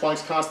bar. Here's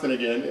Planck's constant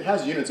again. It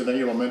has units of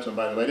angular momentum,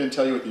 by the way. I didn't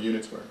tell you what the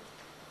units were.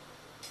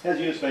 It has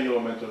units of angular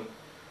momentum,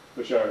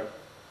 which are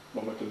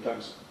momentum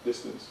times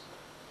distance.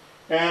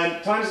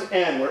 And times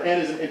n, where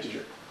n is an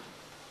integer.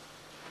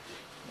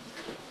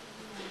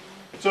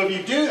 So if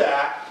you do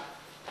that,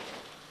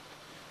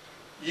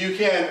 you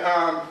can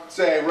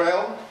say,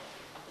 well,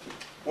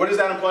 what does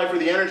that imply for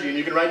the energy? And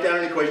you can write down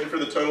an equation for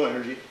the total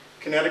energy,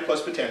 kinetic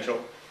plus potential.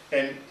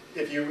 And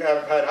if you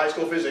have had high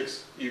school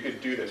physics, you could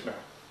do this math,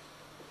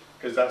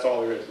 because that's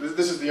all there is.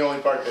 This is the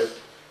only part that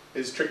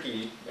is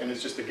tricky, and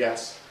it's just a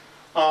guess.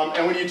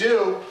 And when you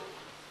do,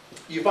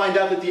 you find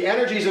out that the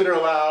energies that are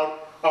allowed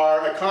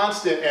are a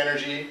constant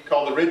energy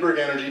called the Rydberg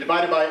energy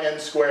divided by n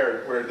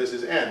squared, where this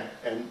is n,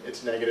 and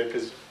it's negative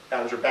because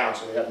atoms are bound,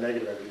 so they have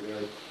negative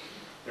energy.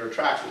 They're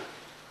attracted.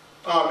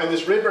 And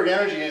this Rydberg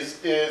energy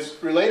is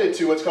related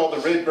to what's called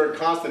the Rydberg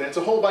constant. It's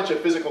a whole bunch of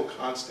physical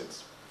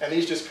constants. And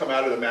these just come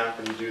out of the math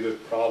when you do the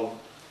problem.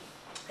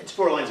 It's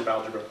 4 lines of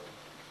algebra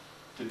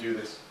to do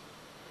this.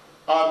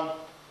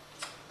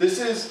 This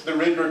is the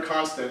Rydberg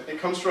constant. It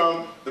comes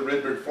from the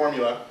Rydberg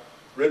formula.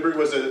 Rydberg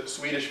was a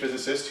Swedish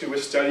physicist who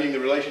was studying the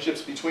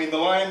relationships between the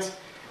lines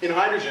in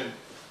hydrogen.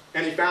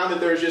 And he found that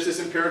there's just this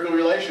empirical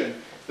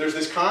relation. There's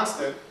this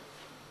constant,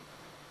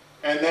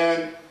 and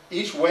then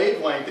each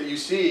wavelength that you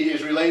see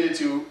is related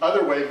to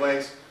other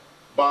wavelengths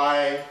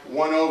by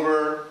 1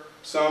 over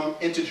some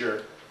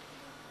integer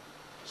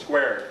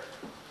squared.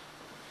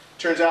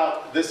 Turns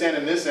out this n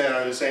and this n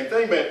are the same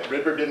thing, but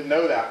Rydberg didn't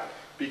know that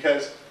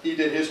because he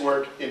did his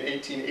work in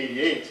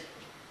 1888.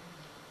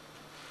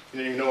 He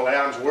didn't even know what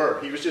atoms were.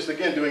 He was just,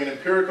 again, doing an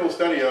empirical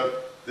study of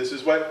this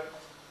is what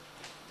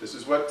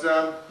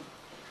the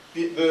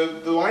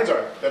lines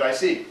are that I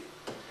see.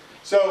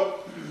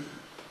 So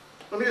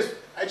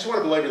I just want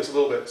to belabor this a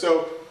little bit.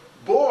 So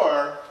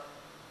Bohr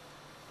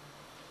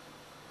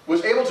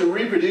was able to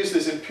reproduce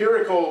this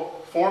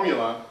empirical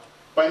formula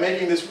by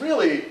making this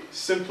really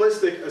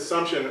simplistic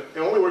assumption. It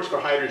only works for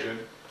hydrogen,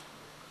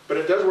 but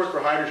it does work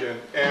for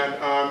hydrogen. And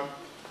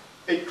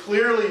it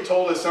clearly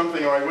told us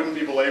something, or I wouldn't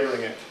be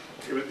belaboring it.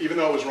 Even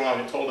though it was wrong,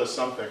 it told us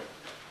something.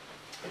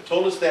 It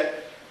told us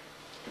that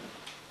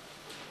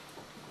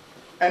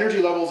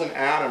energy levels in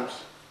atoms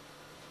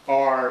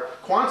are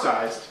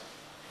quantized,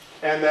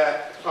 and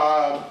that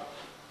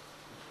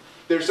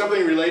there's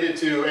something related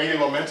to angular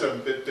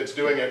momentum that's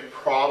doing it,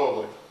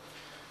 probably.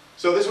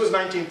 So this was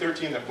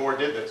 1913 that Bohr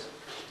did this.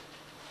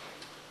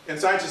 And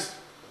scientists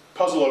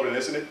puzzle over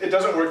this, and it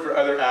doesn't work for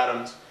other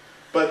atoms.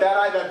 But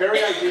that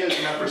very idea is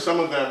enough for some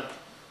of them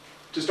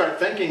to start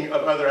thinking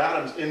of other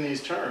atoms in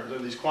these terms,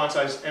 of these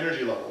quantized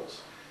energy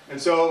levels.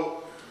 And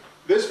so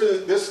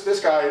this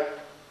guy,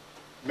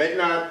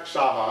 McKlin,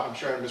 I'm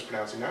sure I'm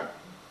mispronouncing that.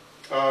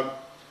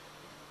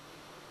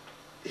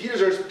 He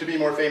deserves to be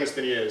more famous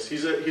than he is.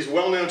 He's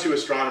well known to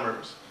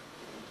astronomers.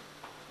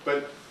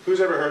 But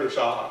who's ever heard of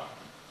Shaha?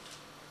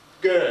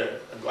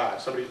 Good, I'm glad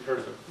somebody heard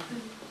of him.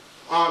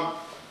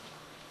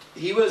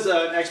 He was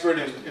an expert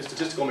in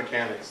statistical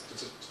mechanics,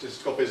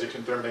 statistical physics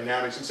and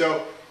thermodynamics. And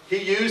so he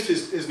used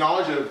his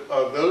knowledge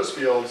of those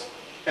fields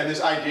and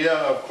this idea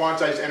of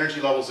quantized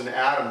energy levels in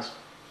atoms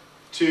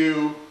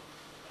to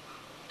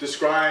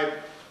describe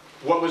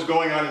what was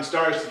going on in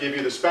stars to give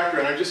you the spectra.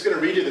 And I'm just going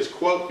to read you this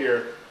quote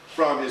here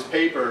from his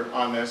paper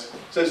on this. It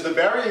says, "The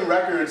varying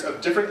records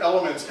of different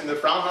elements in the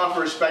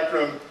Fraunhofer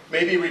spectrum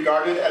may be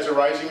regarded as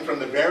arising from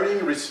the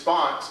varying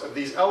response of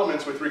these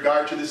elements with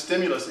regard to the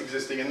stimulus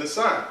existing in the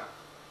sun.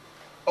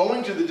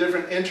 Owing to the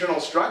different internal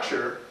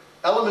structure,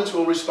 elements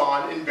will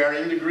respond in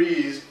varying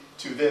degrees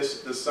to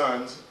the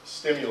sun's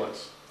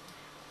stimulus."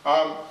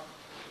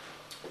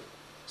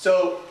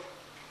 So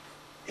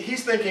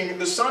he's thinking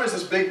the sun is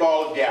this big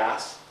ball of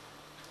gas.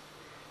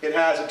 It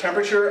has a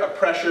temperature, a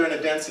pressure, and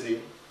a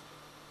density.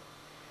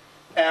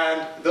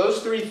 And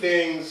those three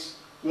things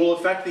will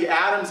affect the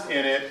atoms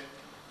in it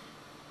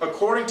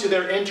according to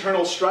their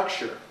internal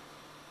structure.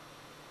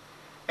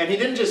 And he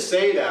didn't just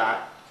say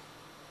that.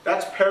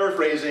 That's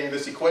paraphrasing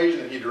this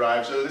equation that he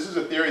derived. So this is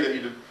a theory that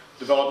he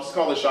developed. It's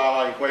called the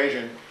Shaha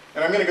equation.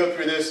 And I'm going to go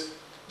through this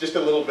just a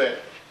little bit.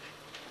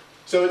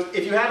 So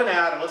if you have an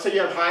atom, let's say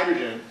you have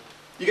hydrogen,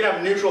 you can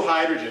have neutral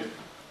hydrogen,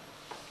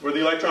 where the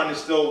electron is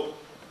still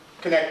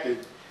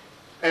connected.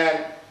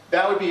 And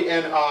that would be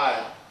Ni,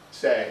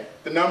 say,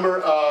 the number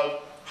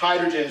of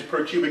hydrogens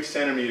per cubic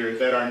centimeter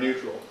that are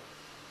neutral.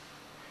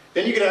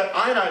 Then you could have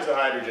ionize the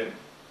hydrogen,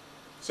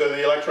 so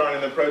the electron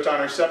and the proton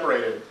are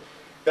separated.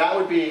 That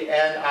would be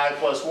Ni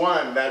plus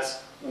 1.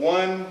 That's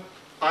one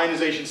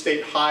ionization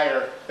state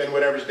higher than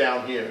whatever's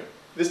down here.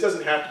 This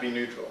doesn't have to be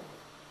neutral.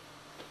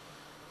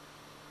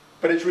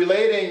 But it's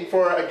relating,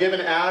 for a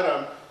given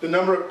atom, the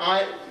number of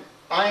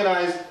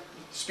ionized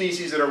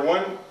species that are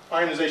one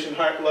ionization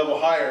level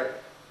higher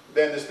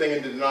than this thing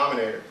in the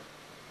denominator.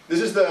 This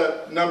is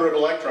the number of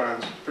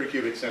electrons per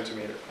cubic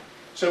centimeter.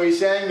 So he's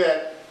saying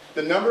that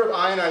the number of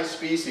ionized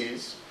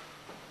species,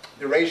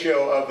 the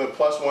ratio of the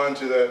plus 1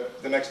 to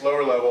the next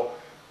lower level,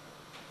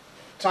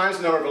 times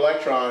the number of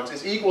electrons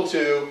is equal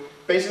to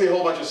basically a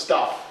whole bunch of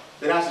stuff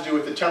that has to do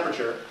with the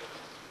temperature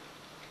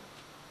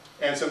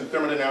and some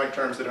thermodynamic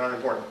terms that aren't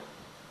important.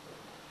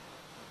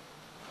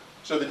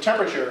 So the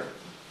temperature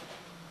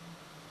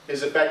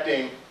is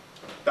affecting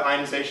the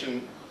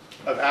ionization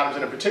of atoms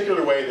in a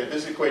particular way that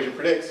this equation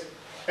predicts.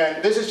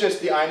 And this is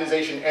just the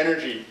ionization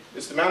energy.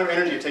 It's the amount of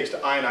energy it takes to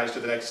ionize to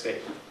the next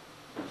state.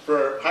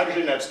 For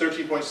hydrogen, that's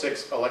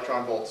 13.6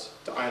 electron volts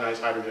to ionize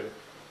hydrogen.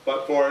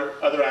 But for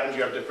other atoms,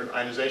 you have different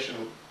ionization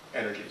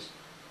energies.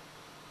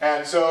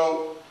 And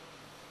so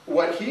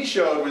what he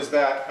showed was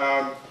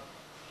that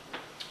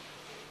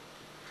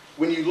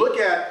when you look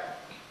at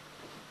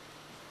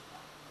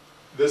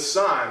the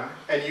sun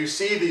and you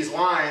see these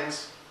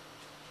lines,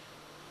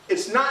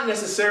 it's not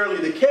necessarily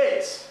the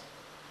case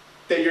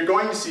that you're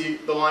going to see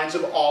the lines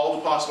of all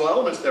the possible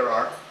elements there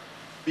are,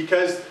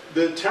 because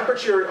the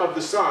temperature of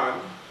the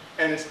sun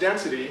and its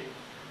density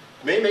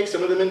may make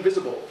some of them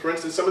invisible. For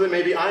instance, some of them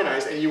may be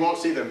ionized and you won't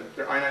see them.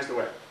 They're ionized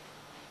away.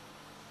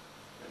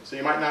 So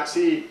you might not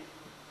see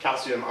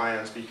calcium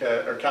ions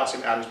or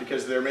calcium atoms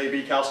because there may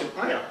be calcium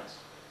ions.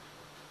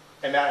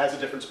 And that has a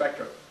different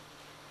spectrum.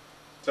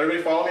 Does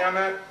everybody follow me on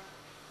that?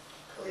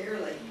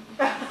 Clearly.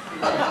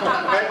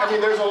 I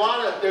mean, there's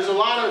a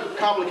lot of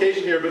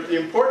complication here, but the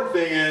important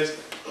thing is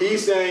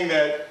he's saying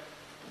that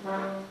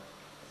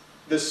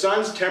the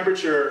sun's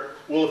temperature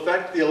will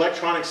affect the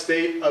electronic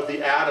state of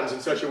the atoms in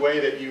such a way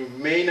that you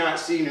may not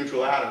see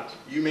neutral atoms.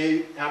 You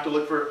may have to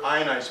look for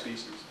ionized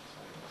species.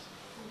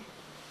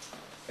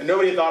 And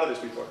nobody had thought of this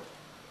before.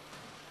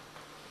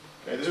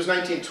 Okay, this was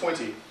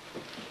 1920.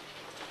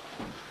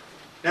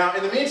 Now,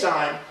 in the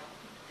meantime,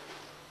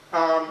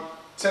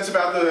 since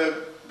about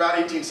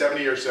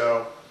 1870 or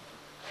so,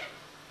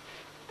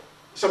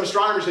 some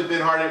astronomers had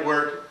been hard at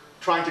work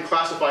trying to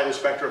classify the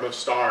spectrum of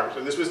stars.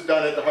 And this was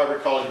done at the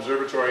Harvard College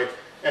Observatory,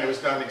 and it was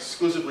done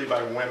exclusively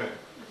by women.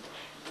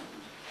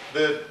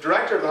 The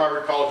director of the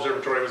Harvard College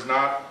Observatory was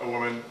not a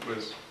woman,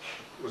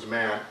 was a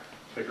man,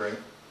 Pickering.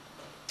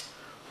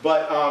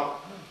 But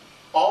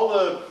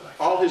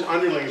all his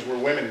underlings were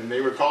women, and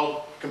they were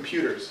called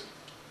computers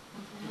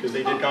because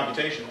they did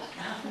computations.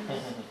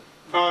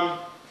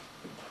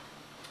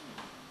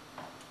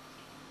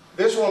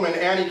 This woman,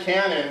 Annie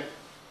Cannon,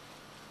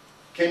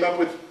 came up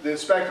with the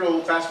spectral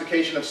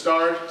classification of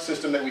star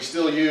system that we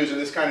still use, and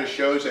this kind of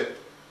shows it.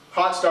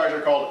 Hot stars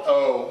are called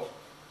O.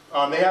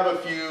 They have a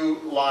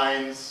few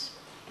lines,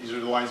 these are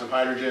the lines of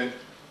hydrogen,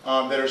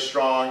 that are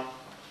strong.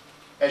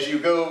 As you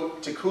go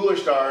to cooler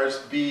stars,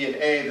 B and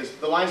A,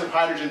 the lines of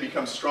hydrogen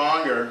become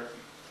stronger.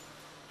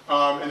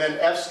 And then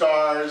F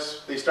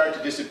stars, they start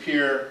to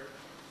disappear.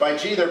 By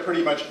G, they're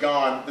pretty much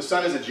gone. The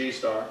sun is a G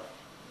star.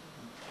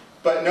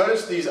 But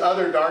notice these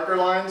other darker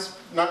lines,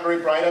 not very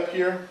bright up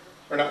here,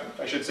 or not,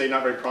 I should say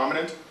not very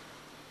prominent,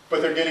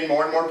 but they're getting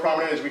more and more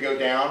prominent as we go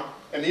down.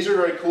 And these are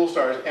very cool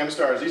stars, M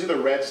stars. These are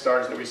the red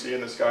stars that we see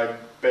in the sky,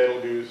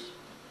 Betelgeuse,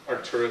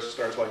 Arcturus,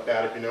 stars like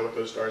that, if you know what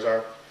those stars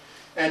are.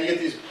 And you get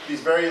these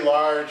very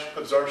large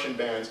absorption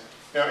bands.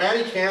 Now,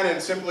 Annie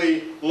Cannon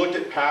simply looked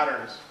at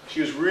patterns.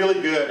 She was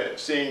really good at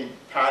seeing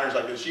patterns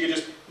like this. She could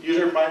just use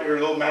her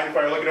little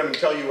magnifier, look at them, and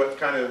tell you what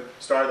kind of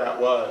star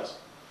that was.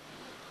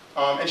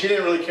 And she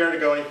didn't really care to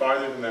go any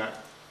farther than that.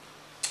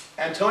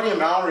 Antonia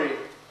Mowry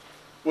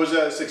was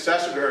a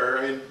successor to her.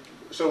 I mean,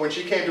 so when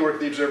she came to work at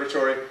the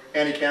observatory,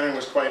 Annie Cannon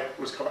was quite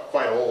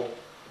old.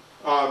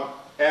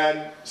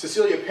 And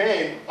Cecilia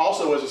Payne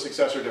also was a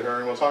successor to her,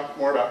 and we'll talk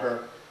more about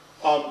her.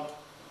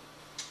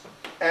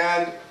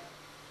 And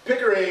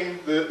Pickering,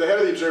 the head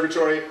of the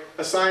observatory,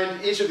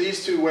 assigned each of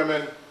these two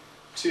women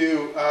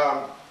to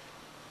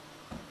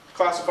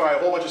classify a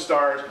whole bunch of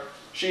stars,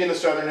 she in the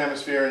southern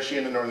hemisphere and she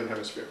in the northern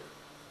hemisphere.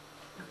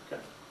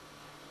 Okay.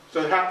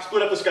 So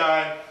split up the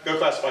sky, go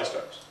classify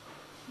stars.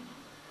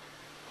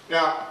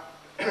 Now,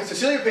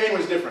 Cecilia Payne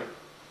was different.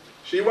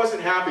 She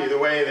wasn't happy the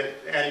way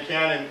that Annie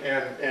Cannon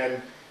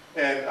and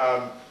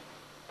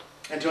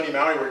Antonia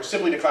Mowry were,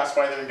 simply to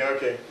classify them and go,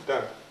 okay,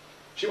 done.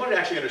 She wanted to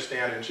actually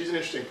understand it, and she's an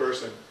interesting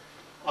person.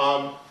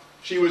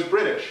 She was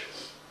British,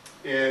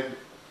 and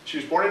she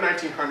was born in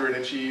 1900,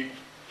 and she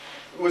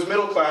was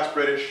middle-class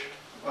British.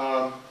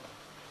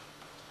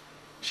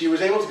 She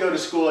was able to go to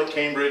school at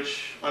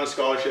Cambridge on a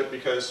scholarship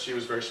because she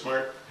was very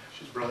smart.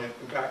 She's brilliant,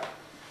 in fact.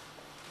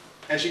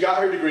 And she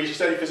got her degree. She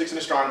studied physics and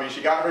astronomy.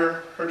 She got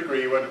her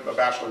degree, a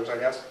bachelor's, I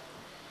guess.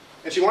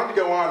 And she wanted to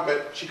go on,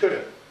 but she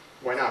couldn't.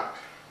 Why not?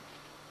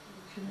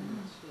 She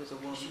was a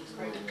woman.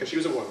 Because she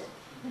was a woman.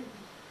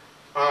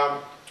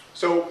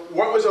 So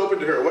what was open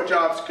to her? What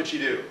jobs could she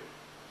do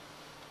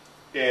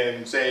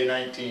in, say,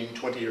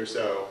 1920 or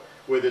so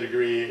with a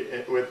degree,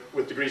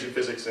 with degrees in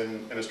physics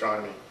and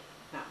astronomy?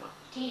 Not much.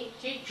 She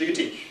could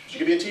teach. She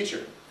could be a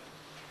teacher,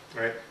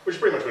 right? Which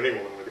is pretty much what any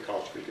woman with a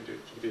college degree could do.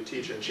 She could be a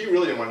teacher, and she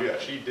really didn't want to do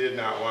that. She did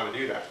not want to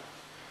do that.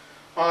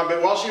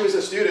 But while she was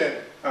a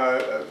student,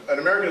 an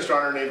American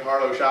astronomer named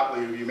Harlow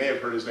Shapley, who you may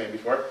have heard his name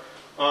before,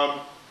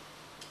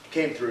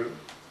 came through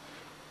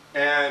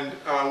and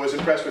was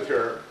impressed with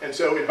her, and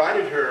so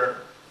invited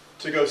her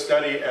to go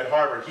study at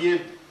Harvard. He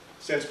had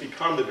since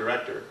become the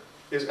director.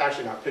 It was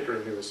actually not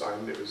Pickering who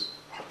assigned, it was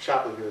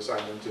Shapley who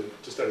assigned him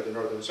to study the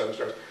northern and southern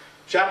stars.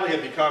 Shapley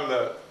had become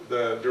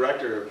the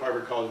director of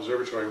Harvard College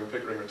Observatory when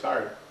Pickering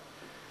retired.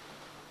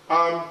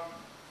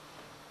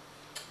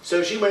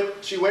 So she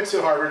went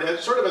to Harvard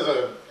as, sort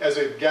of as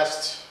a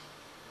guest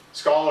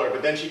scholar,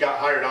 but then she got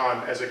hired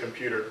on as a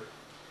computer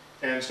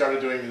and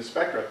started doing the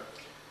spectra.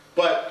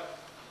 But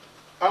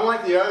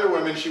unlike the other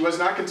women, she was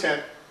not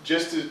content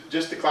just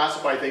to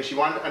classify things. She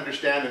wanted to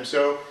understand them.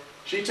 So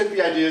she took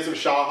the ideas of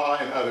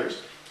Shaha and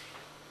others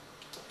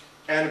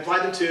and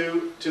applied them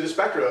to the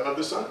spectra of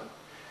the sun.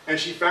 And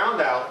she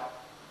found out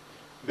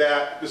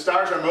that the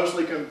stars are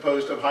mostly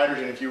composed of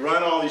hydrogen. If you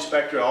run all these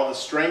spectra, all the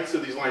strengths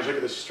of these lines, look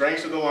at the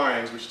strengths of the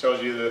lines, which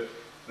tells you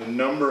the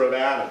number of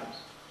atoms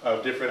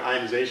of different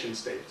ionization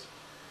states.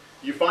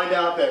 You find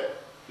out that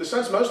the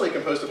sun's mostly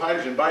composed of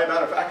hydrogen by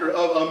about a factor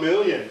of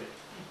 1,000,000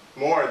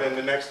 more than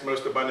the next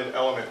most abundant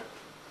element.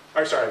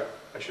 Or sorry,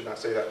 I should not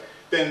say that.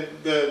 Than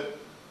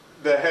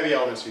the heavy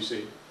elements you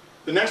see.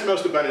 The next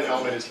most abundant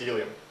element is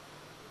helium.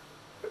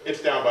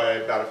 It's down by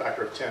about a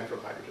factor of 10 from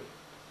hydrogen.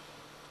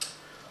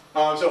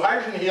 So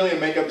hydrogen and helium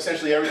make up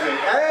essentially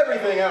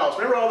everything else.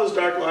 Remember all those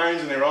dark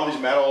lines and there are all these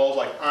metals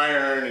like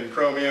iron and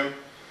chromium?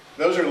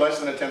 Those are less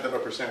than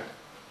 0.1%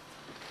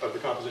 of the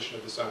composition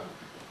of the sun.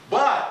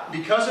 But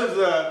because of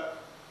the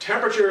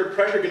temperature and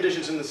pressure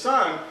conditions in the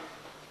sun,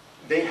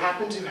 they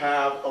happen to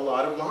have a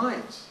lot of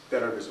lines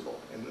that are visible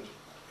in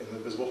the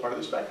visible part of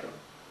the spectrum.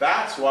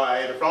 That's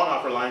why the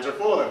Fraunhofer lines are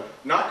full of them,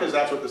 not because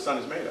that's what the sun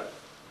is made of.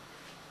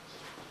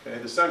 Okay,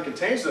 the sun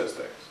contains those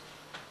things.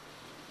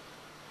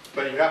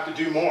 But you have to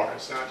do more.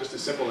 It's not just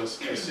as simple as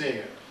seeing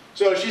it.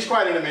 So she's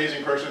quite an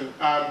amazing person.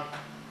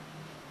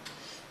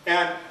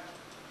 And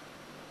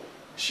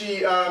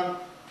she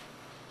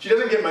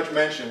doesn't get much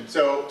mention,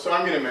 so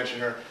I'm going to mention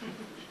her.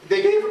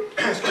 They gave her,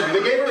 excuse me,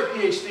 they gave her a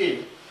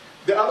PhD.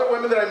 The other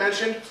women that I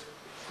mentioned,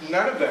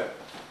 none of them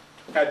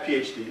had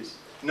PhDs.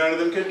 None of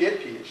them could get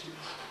PhDs.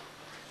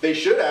 They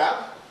should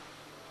have.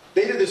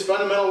 They did this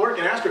fundamental work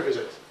in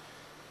astrophysics.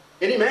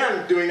 Any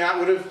man doing that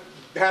would have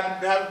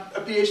had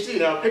a PhD.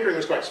 Now, Pickering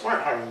was quite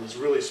smart hiring these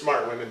really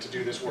smart women to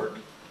do this work.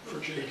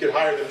 He could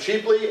hire them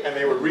cheaply, and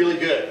they were really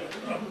good.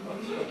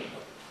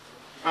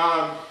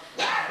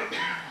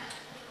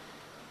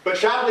 But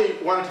Shapley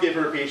wanted to give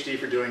her a PhD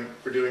for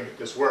doing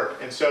this work.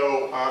 And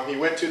so he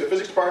went to the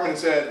physics department and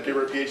said, give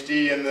her a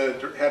PhD, and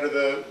the head of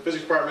the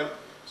physics department,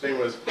 his name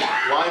was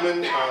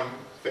Lyman,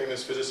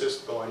 famous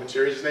physicist, the Lyman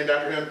series is named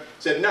after him,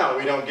 said, no,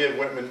 we don't give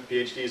women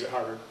PhDs at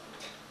Harvard.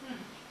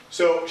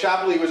 So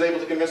Shapley was able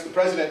to convince the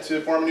president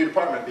to form a new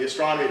department, the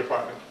astronomy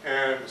department.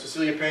 And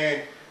Cecilia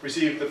Payne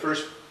received the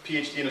first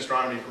PhD in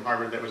astronomy from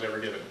Harvard that was ever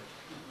given.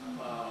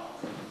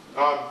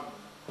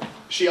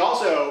 She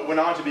also went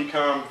on to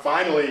become,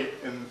 finally,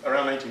 in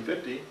around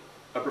 1950,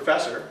 a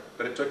professor,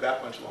 but it took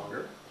that much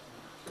longer,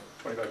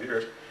 25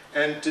 years,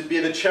 and to be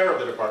the chair of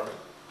the department,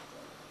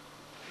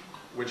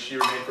 which she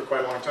remained for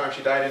quite a long time.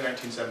 She died in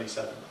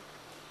 1977.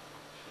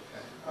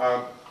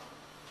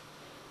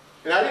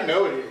 And I didn't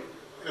know any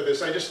of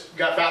this. I just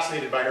got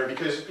fascinated by her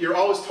because you're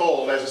always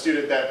told as a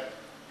student that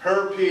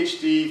her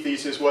PhD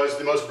thesis was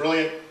the most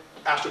brilliant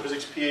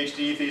astrophysics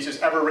PhD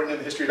thesis ever written in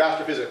the history of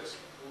astrophysics.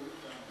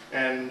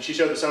 And she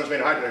showed the sun was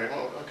made of hydrogen.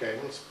 Oh, okay,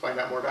 let's find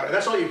out more about it. And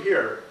that's all you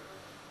hear.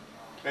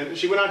 And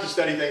she went on to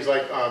study things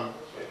like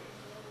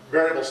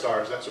variable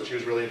stars. That's what she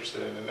was really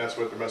interested in, and that's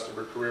what the rest of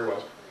her career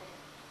was.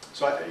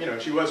 So,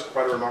 she was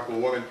quite a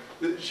remarkable woman.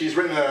 She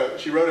wrote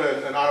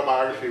an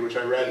autobiography, which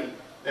I read,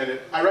 and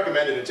I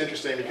recommend it. It's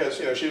interesting because,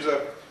 she was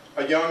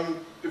a young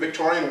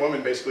Victorian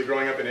woman, basically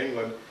growing up in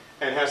England,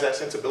 and has that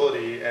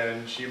sensibility.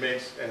 And she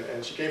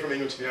she came from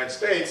England to the United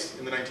States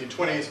in the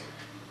 1920s,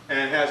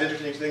 and has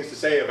interesting things to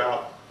say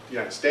about the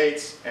United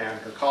States and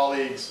her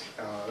colleagues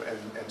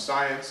and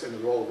science and the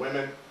role of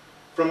women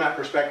from that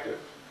perspective.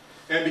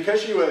 And because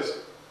she was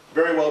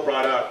very well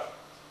brought up,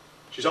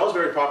 she's always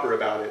very proper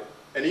about it.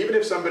 And even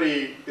if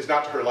somebody is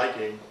not to her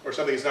liking, or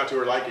something is not to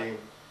her liking,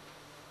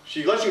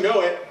 she lets you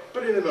know it,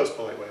 but in the most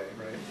polite way,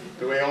 right?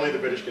 The way only the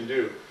British can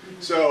do.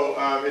 So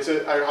I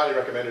highly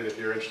recommend it if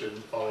you're interested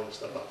in following this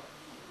stuff up.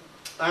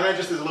 And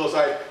just as a little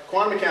aside,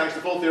 quantum mechanics,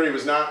 the full theory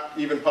was not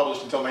even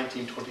published until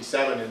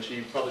 1927, and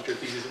she published her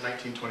thesis in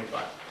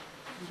 1925.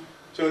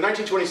 So in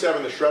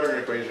 1927, the Schrödinger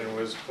equation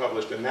was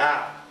published, and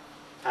that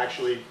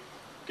actually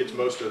gets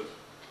most of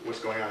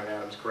what's going on in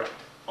atoms correct,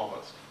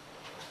 almost.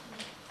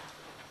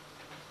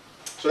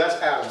 So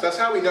that's atoms. That's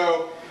how we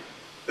know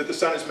that the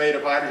sun is made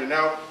of hydrogen.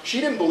 Now,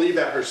 she didn't believe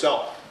that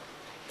herself.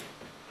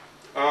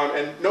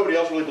 And nobody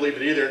else really believed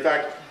it either. In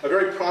fact, a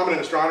very prominent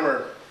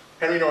astronomer,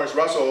 Henry Norris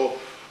Russell,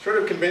 sort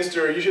of convinced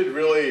her, you should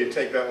really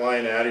take that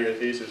line out of your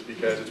thesis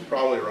because it's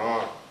probably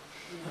wrong.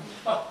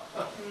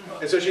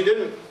 And so she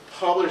didn't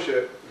publish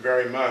it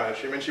very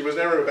much. I mean, she was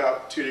never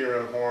about tooting her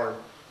own horn.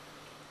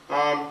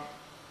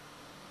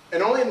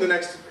 And only in the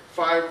next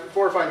 4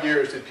 or 5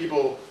 years did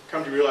people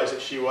come to realize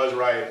that she was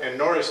right. And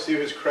Norris, to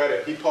his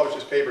credit, he published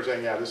his paper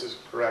saying, yeah, this is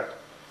correct.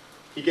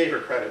 He gave her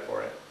credit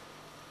for it.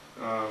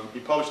 He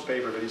published the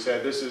paper, but he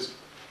said, this is,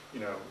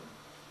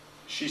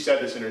 she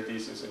said this in her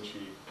thesis, and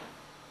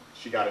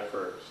she got it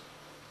first.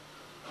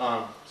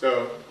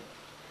 So,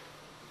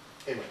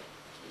 anyway.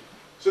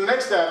 So the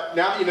next step,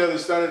 now that you know the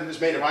sun is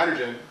made of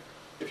hydrogen,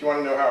 if you want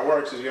to know how it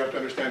works, is you have to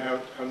understand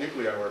how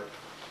nuclei work.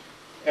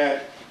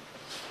 And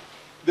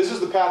this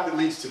is the path that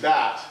leads to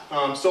that.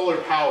 Solar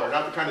power,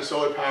 not the kind of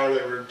solar power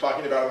that we're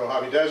talking about in the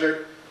Mojave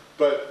Desert,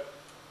 but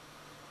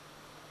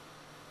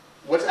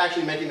what's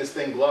actually making this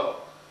thing glow.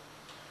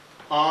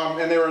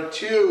 And there are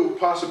two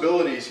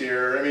possibilities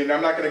here. I mean,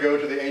 I'm not going to go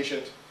to the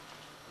ancient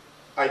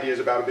ideas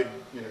about a big,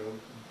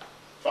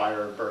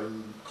 fire,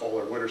 burning coal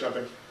or wood or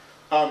something.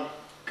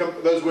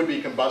 Those would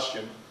be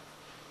combustion.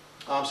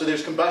 So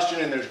there's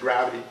combustion and there's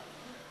gravity.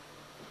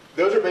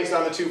 Those are based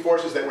on the two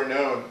forces that were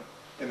known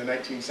in the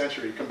 19th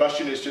century.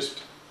 Combustion is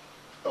just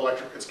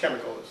it's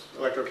chemical, it's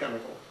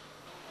electrochemical,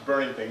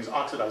 burning things,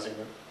 oxidizing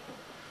them.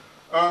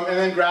 And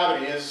then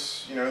gravity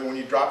is, when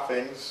you drop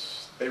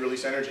things, they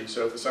release energy.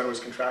 So if the sun was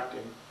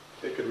contracting,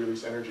 it could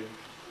release energy.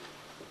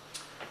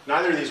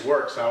 Neither of these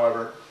works,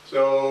 however.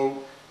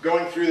 So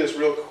going through this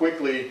real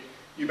quickly,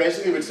 you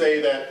basically would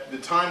say that the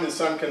time the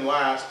sun can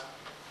last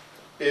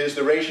is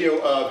the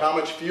ratio of how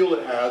much fuel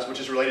it has, which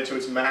is related to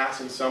its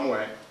mass in some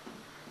way,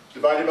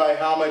 divided by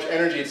how much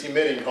energy it's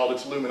emitting, called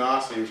its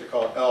luminosity, which I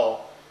call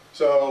L.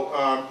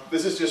 So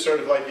this is just sort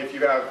of like if you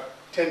have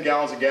 10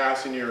 gallons of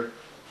gas and you're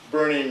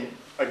burning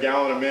a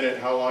gallon a minute,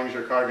 how long is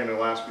your car going to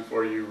last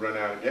before you run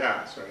out of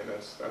gas? Right?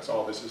 That's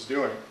all this is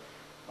doing.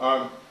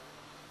 And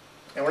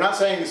we're not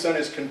saying the sun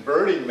is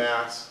converting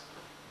mass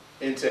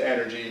into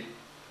energy.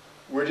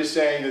 We're just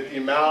saying that the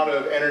amount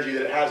of energy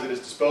that it has at its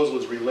disposal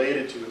is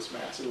related to its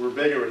mass. If it were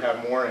bigger, it would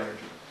have more energy.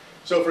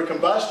 So for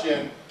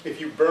combustion, if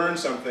you burn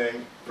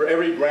something, for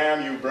every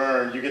gram you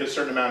burn, you get a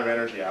certain amount of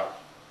energy out.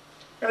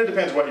 And it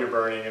depends what you're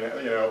burning,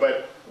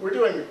 but we're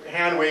doing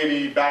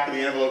hand-wavy,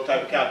 back-of-the-envelope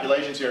type of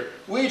calculations here.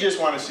 We just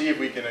want to see if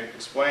we can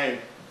explain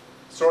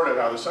sort of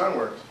how the sun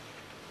works.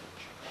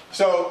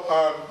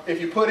 So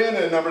if you put in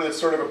a number that's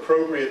sort of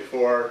appropriate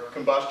for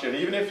combustion,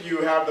 even if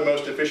you have the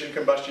most efficient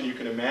combustion you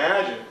can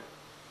imagine,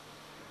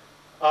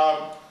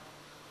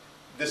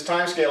 this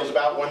time scale is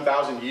about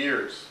 1,000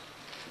 years.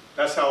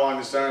 That's how long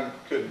the sun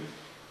could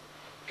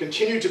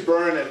continue to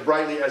burn as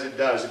brightly as it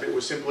does if it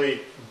was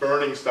simply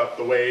burning stuff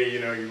the way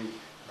you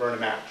burn a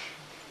match.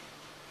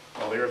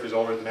 Well, the Earth is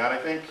older than that, I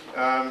think.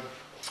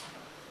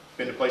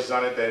 Been to places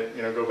on it that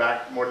go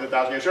back more than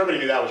 1,000 years. Everybody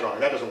knew that was wrong.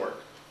 That doesn't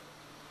work.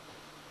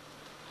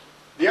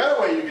 The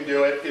other way you can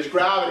do it is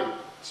gravity.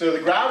 So the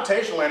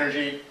gravitational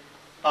energy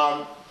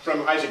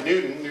from Isaac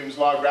Newton, Newton's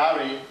law of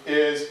gravity,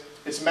 is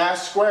its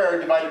mass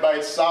squared divided by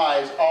its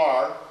size,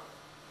 r,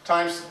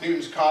 times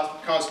Newton's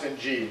constant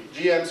g,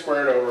 gm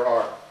squared over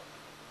r.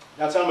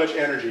 That's how much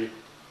energy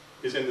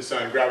is in the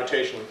sun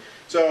gravitationally.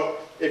 So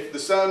if the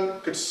sun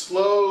could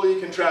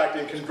slowly contract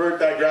and convert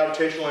that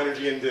gravitational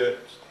energy into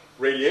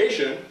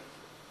radiation,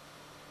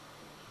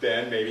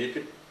 then maybe it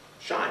could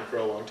shine for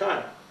a long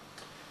time.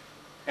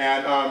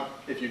 And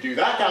if you do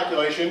that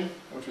calculation,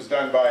 which was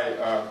done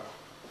by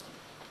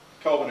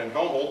Kelvin and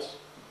Helmholtz,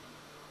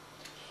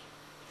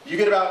 you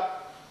get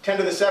about 10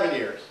 to the 7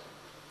 years.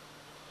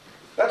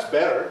 That's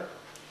better.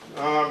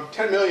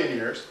 10 million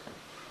years.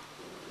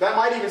 That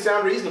might even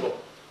sound reasonable,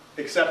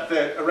 except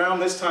that around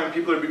this time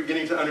people are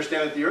beginning to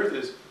understand that the Earth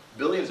is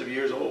billions of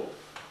years old.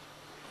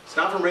 It's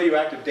not from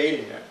radioactive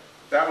dating yet.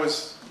 That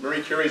was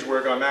Marie Curie's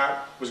work on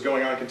that was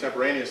going on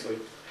contemporaneously.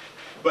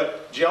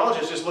 But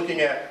geologists just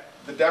looking at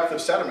the depth of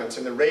sediments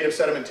and the rate of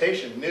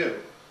sedimentation knew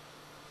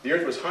the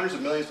Earth was hundreds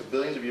of millions to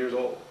billions of years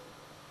old.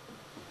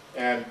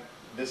 And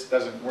this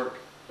doesn't work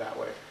that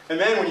way. And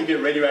then when you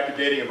get radioactive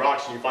dating of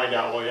rocks and you find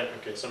out, well, yeah,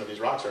 okay, some of these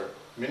rocks are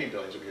many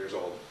billions of years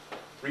old,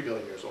 3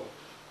 billion years old,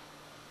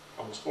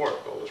 almost 4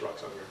 of the oldest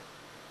rocks on Earth.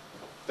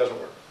 Doesn't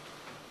work.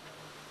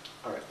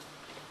 All right.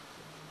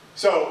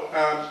 So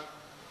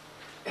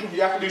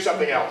you have to do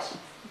something else.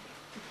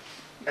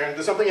 And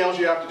the something else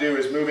you have to do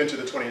is move into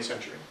the 20th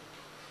century.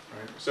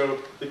 Right? So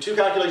the two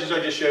calculations I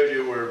just showed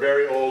you were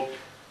very old,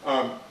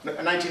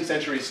 19th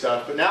century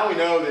stuff, but now we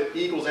know that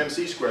E equals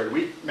mc squared.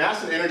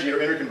 Mass and energy are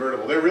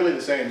interconvertible. They're really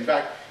the same. In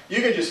fact,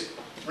 you can just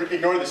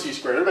ignore the c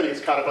squared. Everybody gets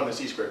caught up on the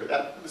c squared,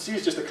 but the c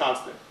is just a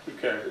constant. Who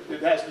cares?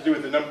 It has to do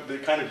with the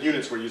kind of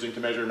units we're using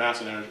to measure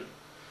mass and energy.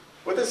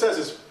 What this says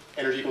is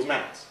energy equals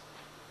mass.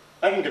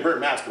 I can convert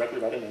mass directly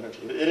right into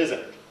energy. It is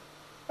energy.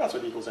 That's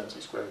what E equals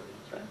mc squared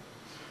means, right?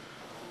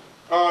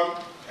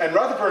 And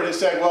Rutherford has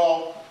said,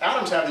 well,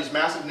 atoms have these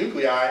massive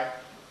nuclei,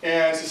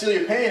 and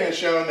Cecilia Payne has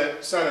shown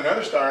that sun and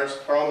other stars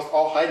are almost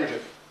all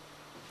hydrogen.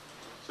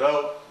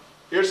 So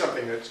here's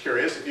something that's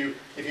curious. If you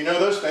know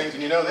those things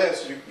and you know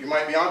this, you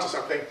might be onto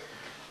something.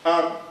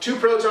 2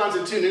 protons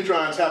and 2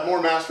 neutrons have more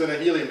mass than a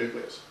helium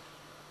nucleus.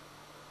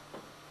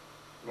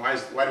 Why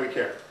do we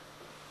care?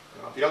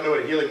 If you don't know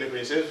what a helium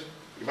nucleus is,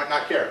 you might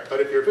not care. But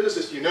if you're a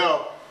physicist, you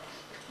know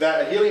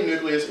that a helium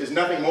nucleus is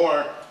nothing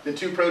more than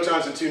 2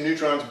 protons and 2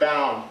 neutrons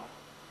bound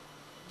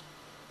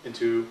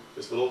into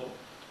this little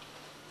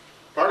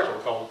particle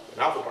called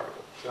an alpha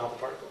particle. It's an alpha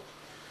particle.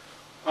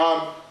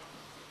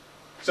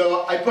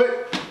 So I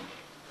put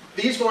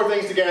these 4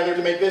 things together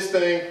to make this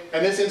thing,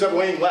 and this ends up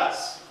weighing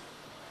less.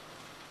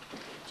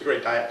 It's a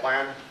great diet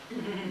plan.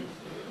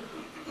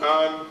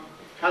 How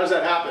does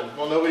that happen?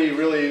 Well, nobody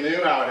really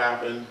knew how it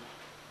happened,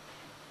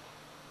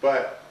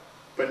 but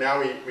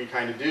now we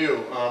kind of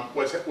do.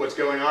 What's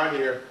going on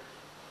here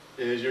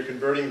is you're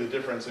converting the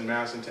difference in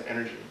mass into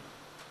energy.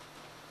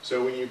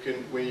 So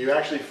when you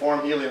actually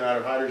form helium out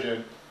of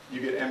hydrogen, you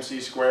get mc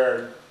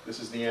squared, this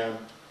is the m,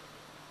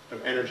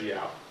 of energy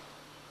out.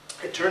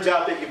 It turns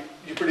out that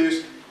you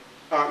produce,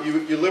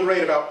 you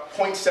liberate about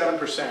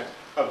 0.7%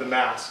 of the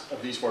mass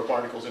of these 4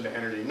 particles into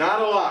energy.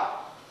 Not a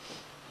lot,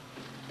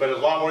 but a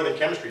lot more than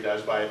chemistry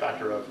does by a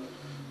factor of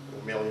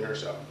a million or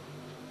so.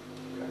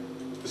 Okay.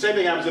 The same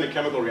thing happens in a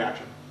chemical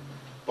reaction,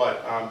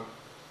 but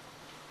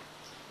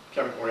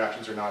chemical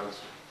reactions are not as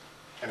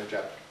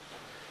energetic.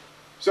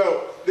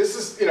 So this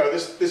is,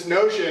 this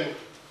notion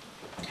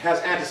has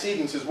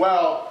antecedents as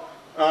well.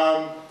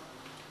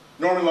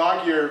 Norman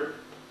Lockyer,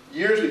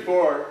 years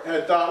before,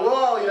 had thought,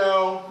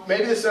 well,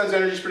 maybe the sun's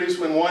energy is produced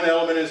when one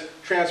element is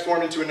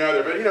transformed into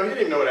another. But, he didn't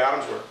even know what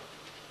atoms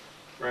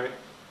were, right?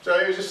 So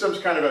it was just some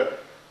kind of a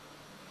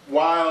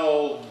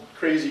wild,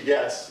 crazy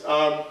guess.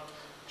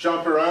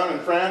 Jean Perrin in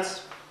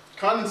France,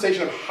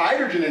 condensation of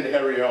hydrogen into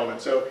heavier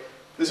elements. So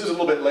this is a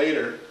little bit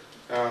later.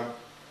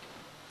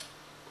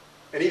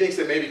 And he thinks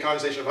that maybe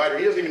condensation of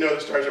hydrogen, he doesn't even know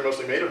that stars are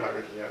mostly made of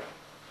hydrogen yet.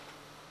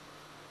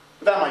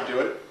 But that might do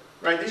it,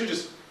 right? These are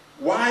just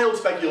wild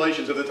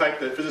speculations of the type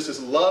that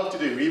physicists love to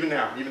do, even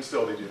now, even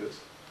still they do this.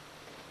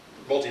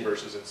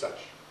 Multiverses and such,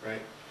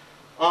 right?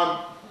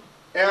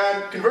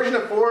 And conversion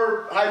of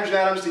 4 hydrogen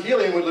atoms to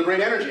helium would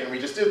liberate energy, and we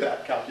just did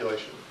that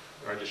calculation.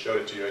 I just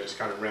showed it to you. I just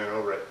kind of ran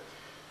over it.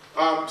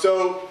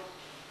 So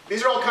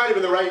these are all kind of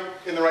in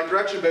the right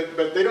direction,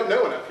 but they don't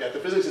know enough yet. The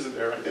physics isn't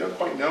there, right? They don't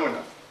quite know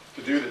enough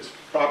to do this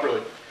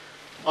properly.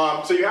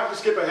 So you have to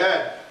skip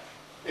ahead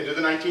into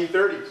the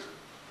 1930s,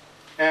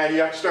 and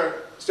you have to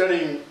start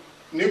studying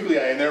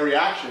nuclei and their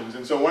reactions.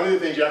 And so one of the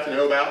things you have to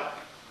know about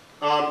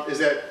is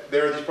that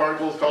there are these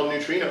particles called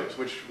neutrinos,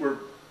 which were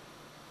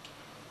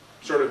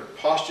sort of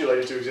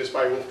postulated to exist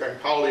by Wolfgang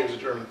Pauli, who's a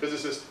German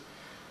physicist,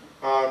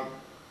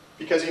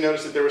 because he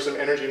noticed that there was some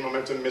energy and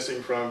momentum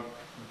missing from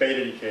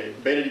beta decay.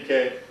 Beta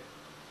decay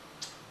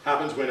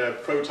happens when a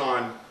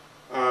proton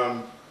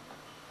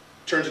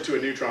turns into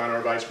a neutron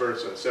or vice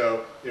versa.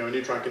 So, a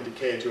neutron can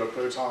decay into a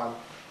proton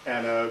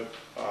and a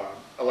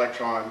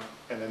electron,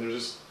 and then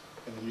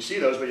you see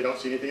those, but you don't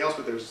see anything else.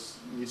 But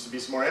needs to be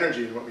some more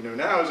energy. And what we know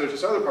now is there's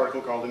this other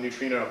particle called a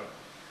neutrino,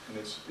 and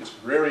it's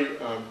very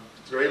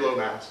low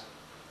mass.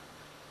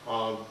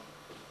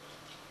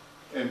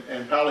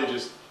 And Pauli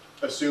just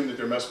assumed that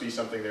there must be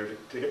something there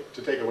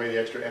to take away the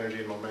extra energy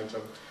and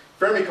momentum.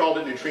 Fermi called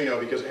it neutrino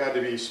because it had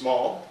to be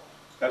small.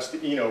 That's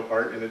the ino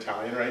part in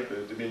Italian, right?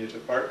 The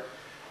diminutive part.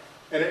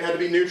 And it had to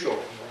be neutral.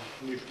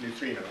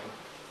 Neutrino,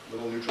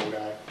 little neutral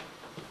guy.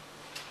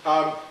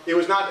 It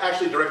was not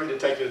actually directly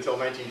detected until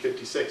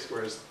 1956,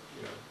 whereas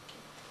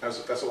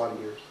that's a lot of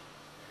years.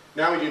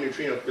 Now we do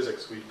neutrino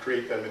physics. We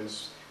create them and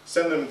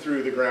send them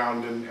through the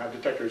ground and have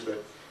detectors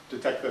that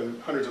detect them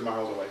hundreds of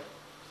miles away.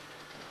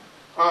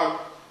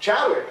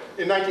 Chadwick,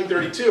 in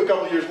 1932, a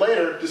couple of years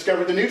later,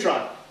 discovered the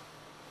neutron.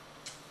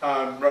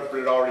 Rutherford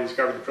had already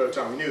discovered the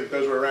proton. We knew that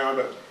those were around,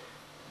 but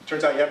it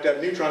turns out you have to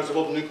have neutrons to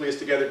hold the nucleus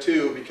together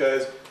too,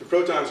 because the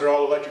protons are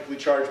all electrically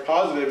charged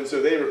positive, and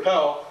so they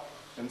repel.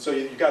 And so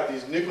you've got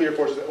these nuclear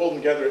forces that hold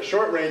them together at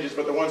short ranges,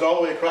 but the ones all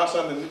the way across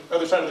on the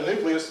other side of the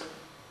nucleus,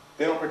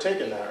 they don't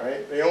partake in that,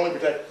 right? They only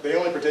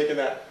partake in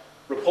that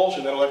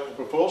repulsion, that electrical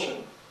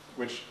propulsion,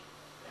 which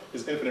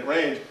is infinite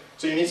range.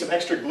 So you need some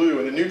extra glue,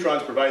 and the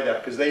neutrons provide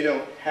that because they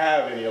don't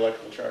have any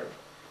electrical charge.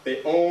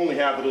 They only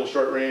have the little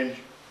short range,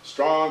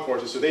 strong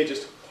forces, so they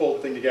just hold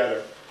the thing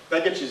together.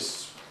 That gets you,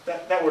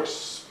 that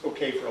works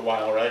okay for a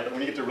while, right? But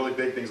when you get to really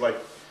big things like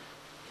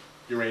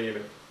uranium,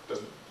 it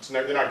doesn't.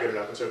 They're not good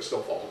enough, and so it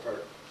still falls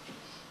apart.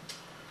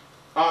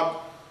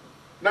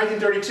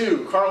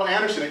 1932, Carl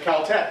Anderson at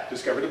Caltech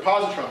discovered a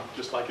positron,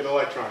 just like an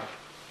electron,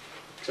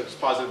 except it's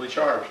positively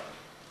charged.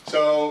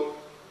 So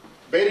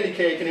beta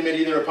decay can emit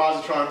either a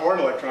positron or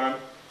an electron,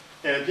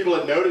 and people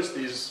had noticed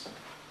these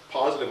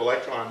positive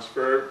electrons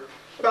for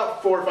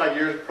about 4 or 5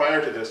 years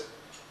prior to this,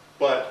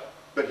 but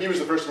he was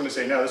the first one to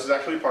say, no, this is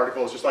actually a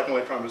particle, it's just like an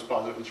electron, but it's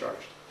positively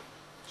charged.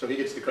 So he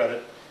gets the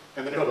credit,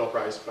 and the Nobel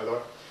Prize, by the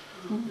way.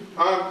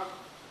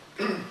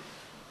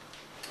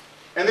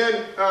 And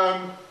then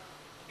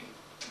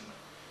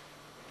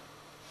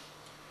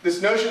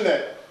this notion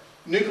that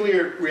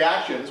nuclear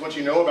reactions, once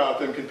you know about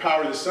them, can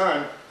power the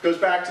sun, goes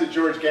back to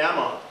George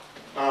Gamow.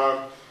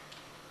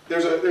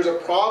 There's a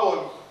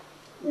problem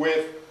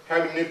with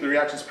having nuclear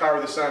reactions power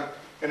the sun,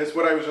 and it's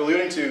what I was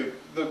alluding to.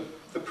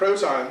 The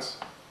protons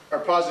are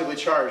positively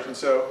charged, and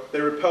so they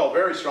repel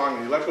very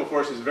strongly. The electrical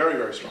force is very,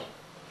 very strong.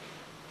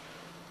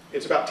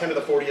 It's about 10 to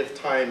the 40th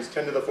times,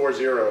 10 to the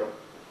 40,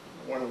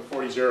 one of the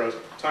 40 zeros,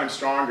 times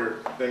stronger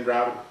than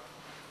gravity.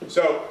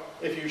 So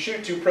if you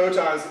shoot two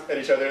protons at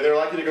each other, they're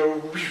likely to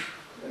go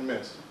and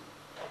miss.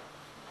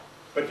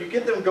 But if you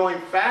get them going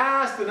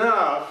fast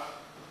enough,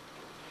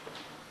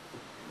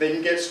 they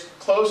can get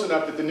close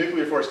enough that the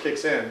nuclear force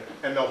kicks in,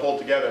 and they'll hold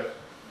together.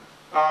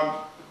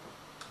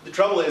 The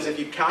trouble is, if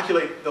you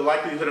calculate the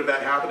likelihood of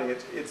that happening,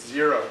 it's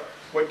zero.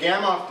 What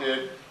Gamow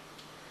did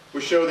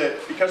was show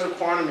that because of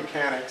quantum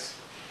mechanics,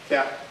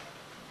 that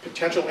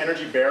potential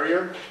energy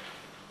barrier,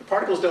 the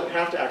particles don't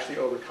have to actually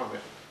overcome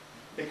it.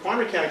 In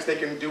quantum mechanics, they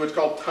can do what's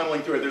called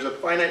tunneling through it. There's a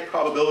finite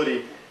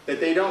probability that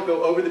they don't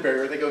go over the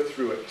barrier, they go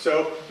through it.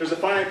 So there's a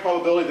finite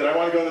probability that I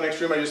want to go in the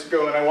next room, I just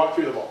go and I walk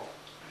through the wall.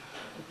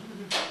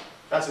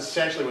 That's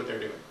essentially what they're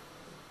doing.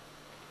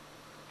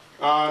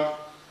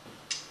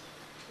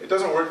 It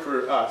doesn't work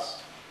for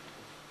us,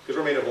 because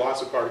we're made of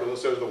lots of particles, and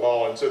so is the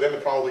wall, and so then the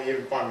probability,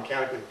 even quantum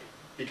mechanically,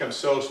 becomes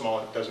so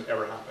small it doesn't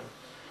ever happen.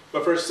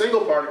 But for a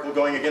single particle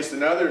going against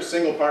another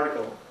single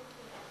particle,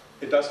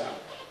 it does happen.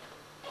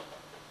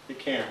 It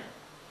can,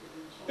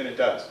 and it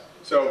does.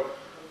 So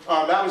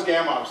that was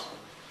Gamow's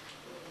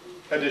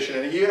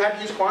addition, and you had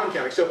to use quantum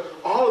mechanics. So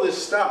all of this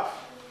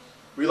stuff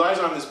relies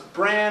on this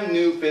brand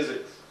new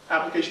physics,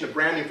 application of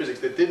brand new physics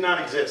that did not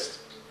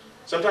exist,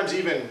 sometimes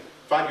even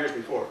 5 years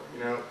before.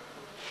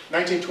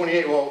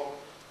 1928, well,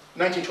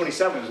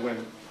 1927 is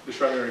when the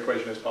Schrödinger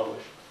equation is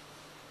published.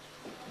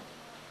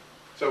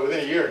 So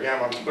within a year,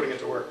 Gamow was putting it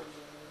to work.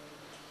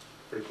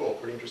 Pretty cool,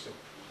 pretty interesting.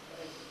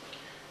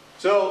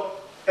 So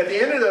at the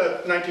end of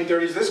the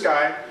 1930s, this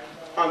guy,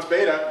 Hans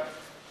Bethe,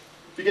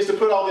 begins to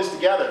put all this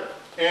together.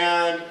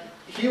 And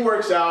he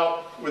works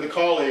out with a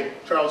colleague,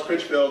 Charles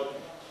Critchfield,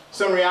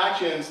 some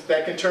reactions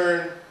that can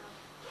turn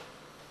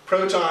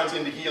protons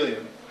into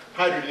helium,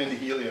 hydrogen into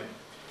helium.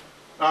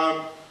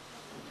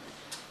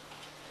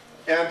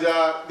 And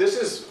this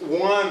is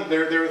one,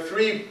 there are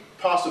three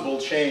possible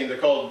chains. They're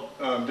called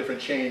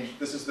different chains.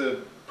 This is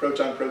the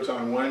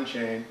proton-proton 1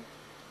 chain.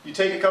 You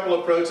take a couple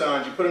of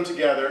protons, you put them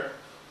together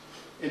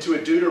into a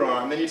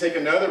deuteron, then you take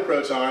another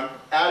proton,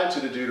 add it to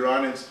the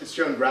deuteron, and it's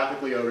shown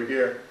graphically over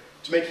here,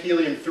 to make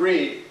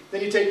helium-3.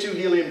 Then you take two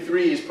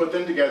helium-3s, put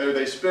them together,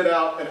 they spit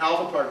out an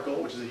alpha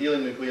particle, which is a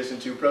helium nucleus, and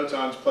two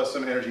protons plus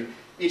some energy.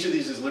 Each of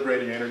these is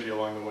liberating energy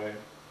along the way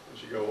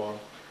as you go along.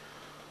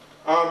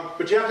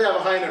 But you have to have a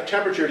high enough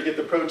temperature to get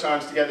the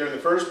protons together in the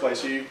first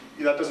place. So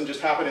that doesn't just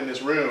happen in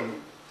this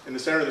room. In the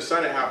center of the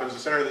sun it happens. The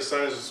center of the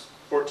sun is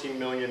 14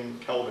 million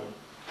Kelvin.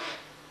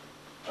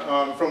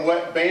 From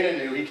what Beta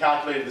knew, he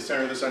calculated the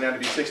center of the sun had to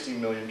be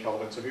 16 million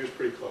Kelvin, so he was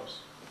pretty close.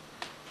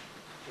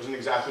 Wasn't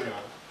exactly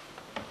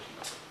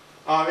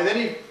on. And then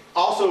he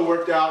also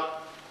worked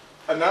out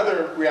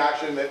another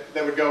reaction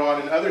that would go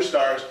on in other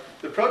stars.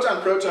 The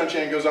proton-proton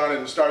chain goes on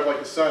in stars like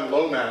the sun,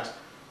 low mass.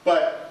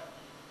 But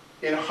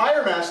in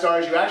higher mass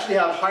stars, you actually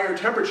have higher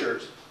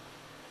temperatures.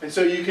 And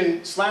so you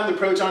can slam the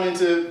proton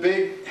into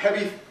big,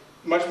 heavy,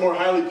 much more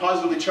highly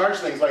positively charged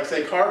things like,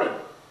 say, carbon.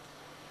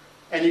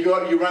 And you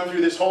run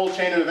through this whole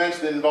chain of events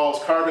that involves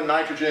carbon,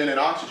 nitrogen, and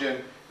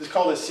oxygen. This is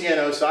called a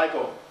CNO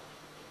cycle.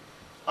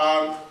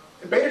 And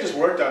Beta just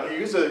worked on it. He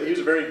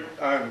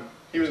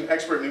was an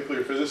expert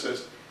nuclear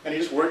physicist, and he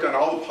just worked on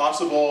all the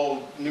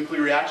possible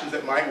nuclear reactions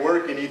that might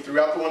work, and he threw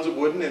out the ones that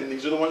wouldn't, and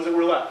these are the ones that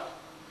were left.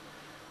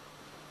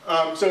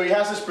 So he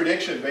has this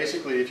prediction,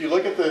 basically. If you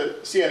look at the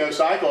CNO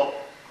cycle,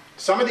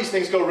 some of these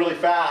things go really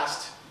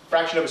fast,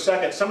 fraction of a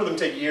second. Some of them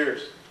take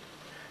years.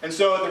 And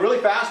so the really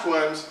fast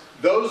ones,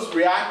 those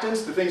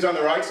reactants, the things on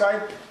the right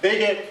side, they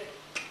get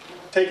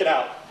taken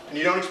out. And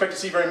you don't expect to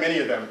see very many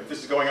of them if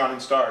this is going on in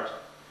stars.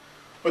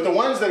 But the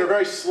ones that are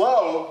very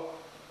slow,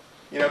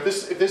 you know, if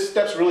this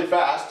step's really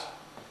fast,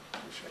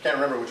 I can't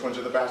remember which ones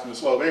are the fast and the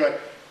slow, but anyway,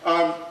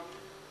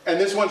 and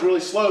this one's really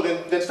slow,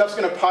 then stuff's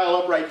going to pile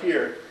up right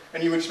here.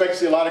 And you expect to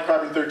see a lot of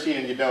carbon-13,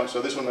 and you don't.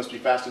 So this one must be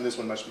fast, and this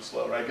one must be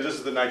slow, right? Because this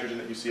is the nitrogen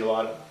that you see a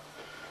lot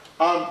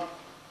of.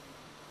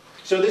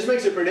 So this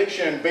makes a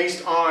prediction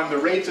based on the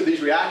rates of these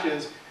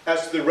reactions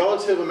as to the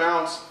relative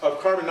amounts of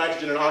carbon,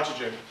 nitrogen, and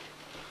oxygen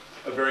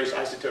of various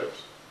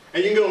isotopes.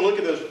 And you can go and look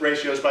at those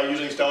ratios by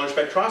using stellar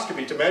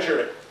spectroscopy to measure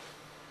it.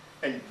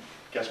 And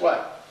guess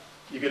what?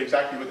 You get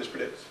exactly what this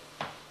predicts.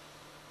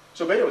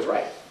 So Beta was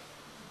right.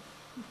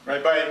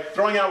 Right? By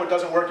throwing out what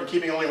doesn't work and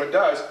keeping only what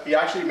does, he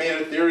actually made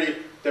a theory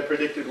that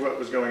predicted what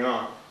was going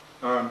on.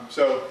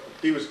 So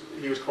he was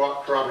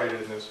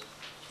corroborated in this.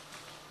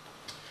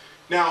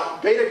 Now,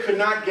 Beta could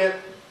not get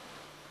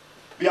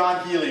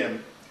beyond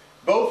helium.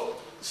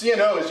 Both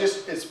CNO is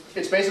just,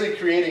 it's basically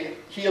creating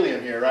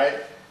helium here, right?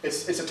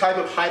 It's a type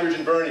of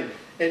hydrogen burning.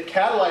 It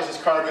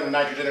catalyzes carbon and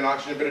nitrogen and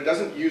oxygen, but it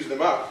doesn't use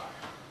them up.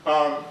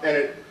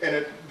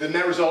 The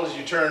net result is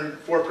you turn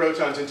 4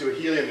 protons into a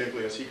helium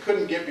nucleus. He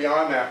couldn't get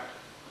beyond that.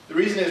 The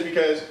reason is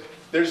because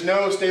there's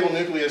no stable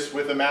nucleus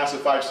with a mass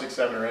of 5, 6,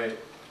 7, or 8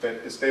 that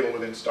is stable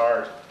within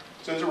stars.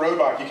 So there's a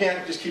roadblock. You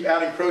can't just keep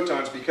adding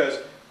protons because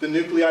the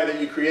nuclei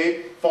that you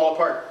create fall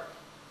apart.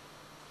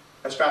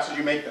 As fast as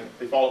you make them,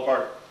 they fall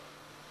apart.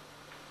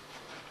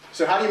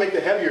 So how do you make the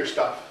heavier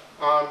stuff?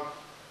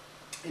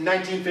 In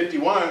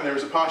 1951, there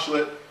was a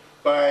postulate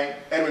by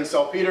Edwin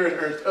Salpeter and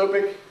Ernst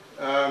Opik,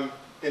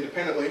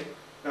 independently,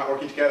 not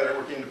working together,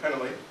 working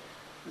independently.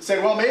 It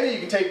said, well, maybe you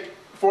can take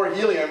 4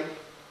 helium,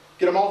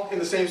 get them all in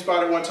the same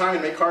spot at one time,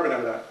 and make carbon out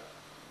of that.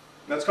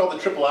 And that's called the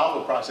triple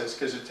alpha process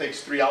because it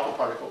takes 3 alpha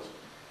particles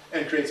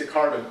and creates a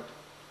carbon.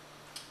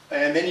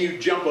 And then you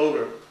jump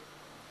over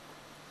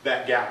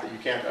that gap that you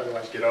can't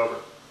otherwise get over.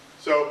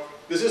 So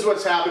this is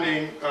what's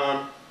happening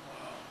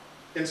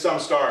in some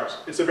stars.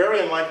 It's a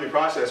very unlikely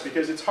process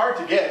because it's hard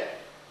to get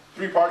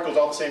 3 particles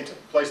all the same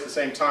place at the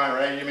same time,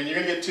 right? I mean, you're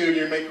going to get 2,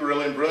 you're going to make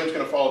beryllium. Beryllium's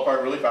going to fall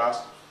apart really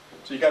fast.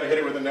 So you've got to hit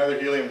it with another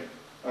helium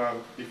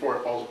before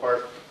it falls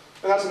apart.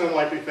 And that's an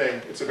unlikely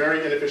thing. It's a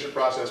very inefficient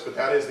process, but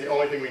that is the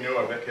only thing we know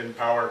of that can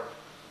power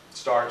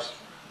stars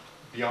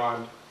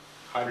beyond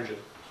hydrogen.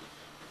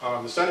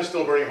 The sun is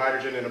still burning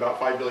hydrogen. In about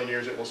 5 billion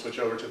years, it will switch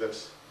over to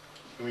this.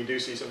 And we do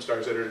see some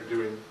stars that are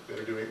helium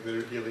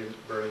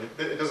burning.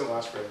 It doesn't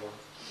last very long.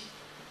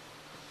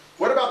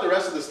 What about the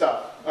rest of the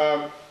stuff?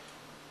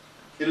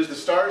 It is the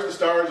stars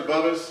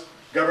above us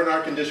govern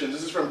our conditions.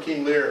 This is from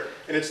King Lear,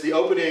 and it's the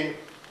opening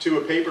to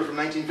a paper from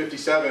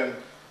 1957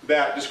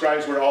 that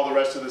describes where all the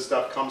rest of the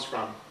stuff comes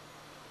from.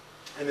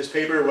 And this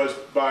paper was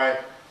by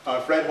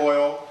Fred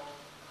Hoyle,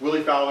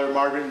 Willie Fowler,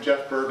 Margaret, and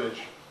Jeff Burbage.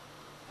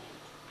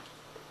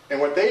 And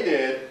what they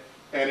did,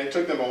 and it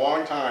took them a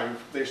long time,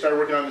 they started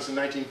working on this in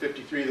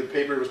 1953, the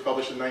paper was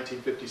published in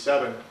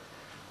 1957.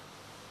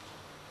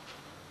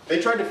 They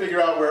tried to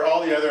figure out where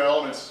all the other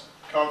elements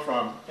come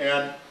from.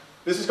 And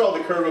this is called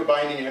the curve of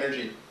binding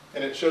energy.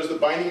 And it shows the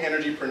binding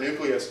energy per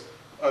nucleus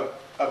of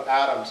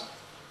atoms.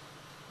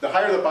 The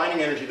higher the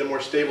binding energy, the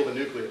more stable the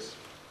nucleus.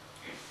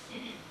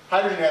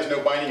 Hydrogen has no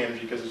binding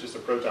energy because it's just a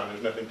proton.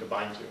 There's nothing to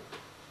bind to.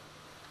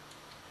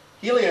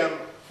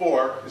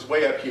 Helium-4 is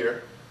way up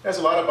here. It has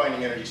a lot of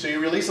binding energy. So you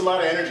release a lot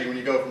of energy when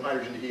you go from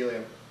hydrogen to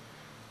helium.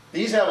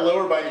 These have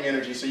lower binding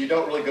energy, so you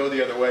don't really go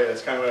the other way.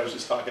 That's kind of what I was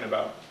just talking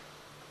about.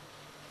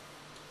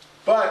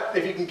 But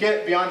if you can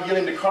get beyond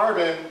helium to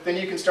carbon, then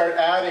you can start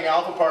adding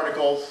alpha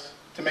particles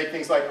to make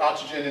things like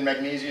oxygen and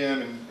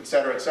magnesium and et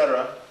cetera, et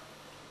cetera.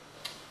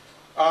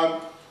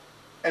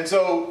 And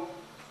so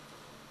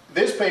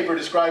this paper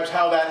describes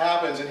how that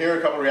happens, and here are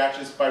a couple of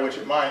reactions by which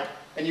it might.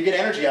 And you get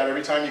energy out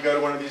every time you go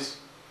to one of these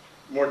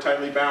more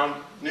tightly bound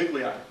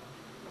nuclei.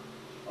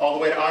 All the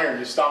way to iron,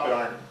 you stop at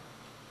iron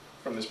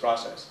from this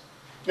process.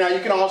 Now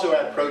you can also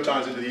add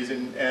protons into these,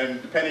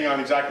 and depending on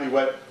exactly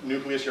what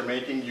nucleus you're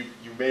making, you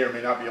may or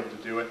may not be able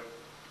to do it.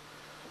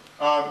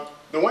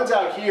 The ones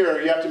out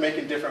here, you have to make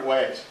in different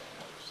ways.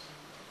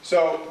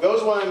 So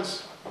those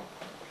ones,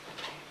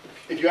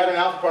 if you add an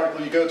alpha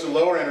particle, you go to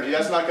lower energy.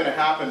 That's not going to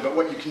happen, but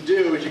what you can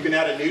do is you can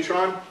add a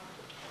neutron,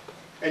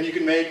 and you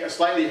can make a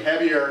slightly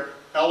heavier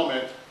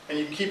element, and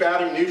you can keep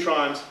adding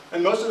neutrons,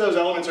 and most of those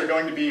elements are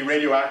going to be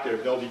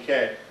radioactive. They'll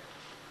decay.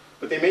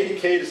 But they may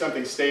decay to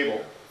something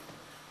stable.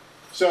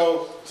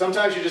 So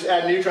sometimes you just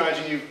add neutrons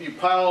and you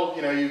pile,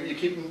 you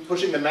keep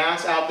pushing the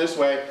mass out this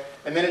way,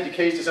 and then it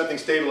decays to something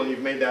stable and you've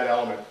made that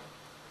element.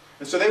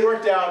 And so they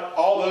worked out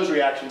all those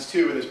reactions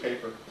too in this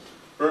paper.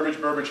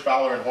 Burbage,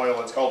 Fowler, and Hoyle.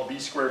 It's called B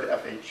squared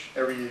FH.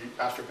 Every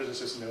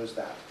astrophysicist knows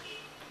that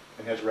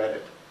and has read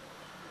it.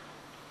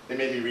 They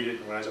made me read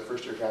it when I was a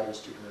first-year graduate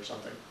student or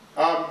something.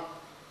 I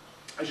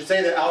should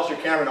say that Alistair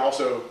Cameron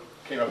also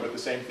came up with the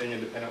same thing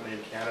independently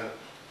in Canada.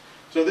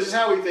 So this is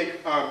how we think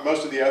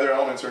most of the other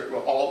elements are,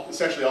 well,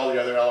 essentially all the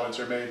other elements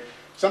are made.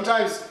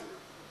 Sometimes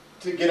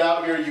to get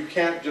out here, you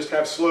can't just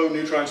have slow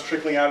neutrons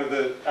trickling out of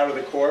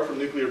the core from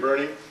nuclear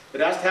burning. It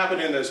has to happen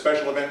in a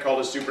special event called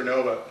a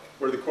supernova,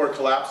 where the core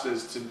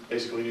collapses to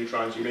basically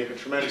neutrons. You make a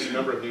tremendous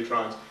number of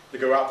neutrons that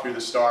go out through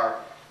the star.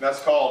 And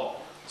that's called,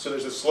 so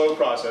there's a slow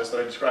process that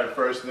I described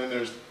first, and then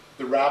there's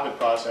the rapid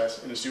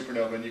process in a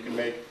supernova, and you can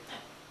make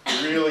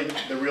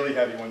the really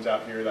heavy ones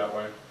out here that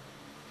way.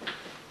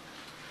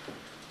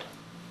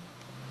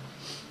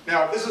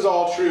 Now, if this is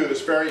all true,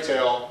 this fairy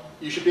tale,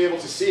 you should be able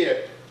to see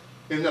it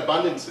in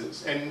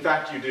abundances, and in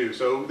fact you do.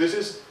 So this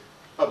is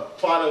a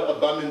plot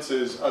of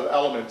abundances of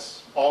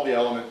elements, all the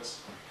elements.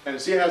 And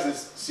see it has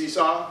this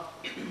seesaw?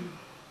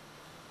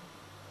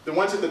 The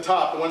ones at the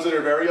top, the ones that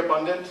are very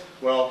abundant,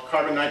 well,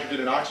 carbon, nitrogen,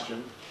 and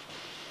oxygen.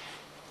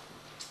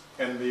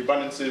 And the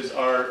abundances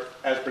are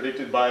as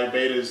predicted by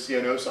Beta's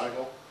CNO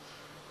cycle.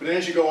 But then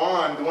as you go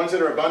on, the ones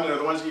that are abundant are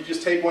the ones that you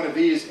just take one of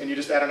these and you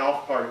just add an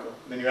alpha particle.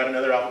 And then you add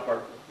another alpha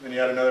particle. Then you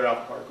add another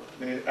alpha particle.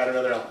 Then you add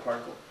another alpha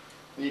particle.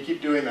 And you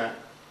keep doing that.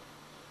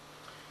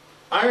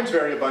 Iron's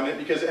very abundant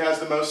because it has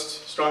the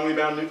most strongly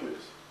bound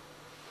nucleus.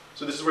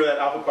 So this is where that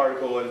alpha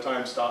particle at a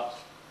time stops.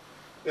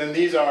 And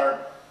these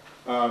are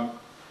the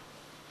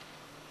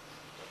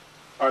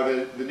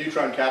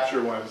neutron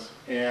capture ones.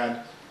 And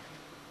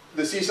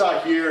the seesaw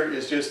here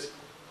is just,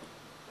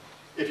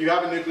 if you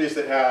have a nucleus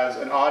that has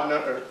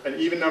an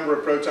even number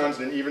of protons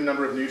and an even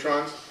number of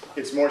neutrons,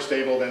 it's more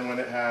stable than when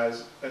it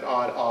has an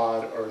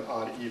odd or an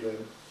odd even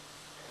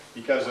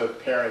because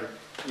of pairing.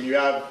 When you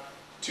have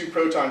two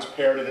protons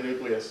paired in the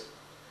nucleus,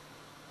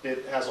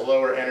 it has a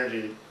lower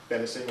energy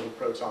than a single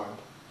proton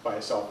by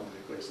itself in the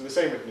nucleus. And the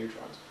same with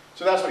neutrons.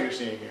 So that's what you're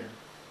seeing here.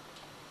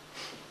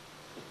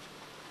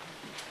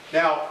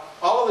 Now,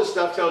 all of this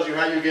stuff tells you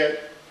how you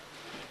get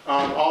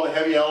all the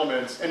heavy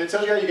elements, and it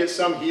tells you how you get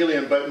some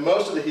helium, but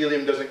most of the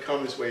helium doesn't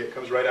come this way. It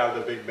comes right out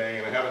of the Big Bang,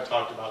 and I haven't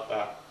talked about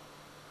that.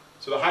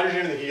 So the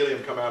hydrogen and the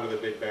helium come out of the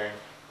Big Bang.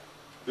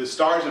 The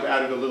stars have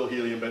added a little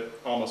helium, but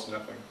almost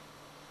nothing.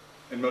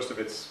 And most of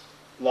it's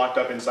locked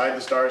up inside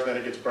the stars, then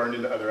it gets burned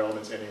into other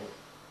elements anyway.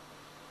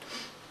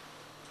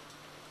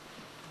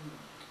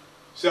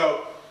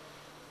 So,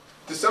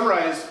 to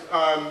summarize,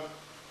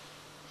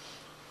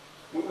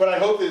 what I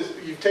hope is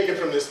you've taken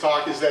from this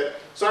talk is that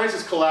science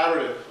is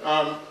collaborative.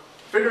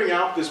 Figuring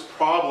out this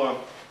problem,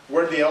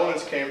 where the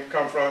elements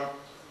come from,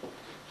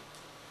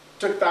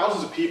 took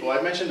thousands of people.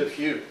 I mentioned a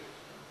few.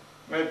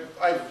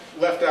 I've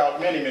left out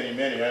many.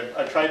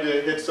 I've tried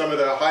to hit some of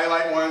the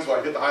highlight ones, well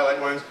I hit the highlight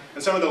ones,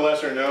 and some of the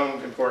lesser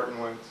known important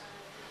ones.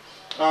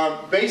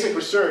 Basic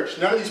research,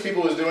 none of these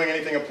people was doing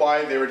anything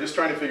applied, they were just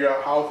trying to figure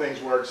out how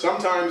things work.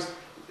 Sometimes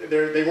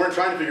they weren't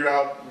trying to figure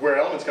out where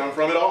elements come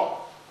from at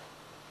all.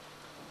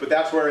 But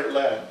that's where it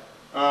led.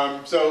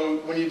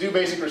 So when you do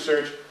basic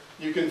research,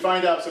 you can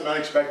find out some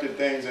unexpected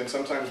things, and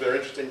sometimes they're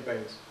interesting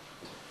things.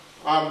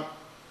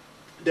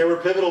 There were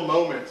pivotal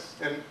moments,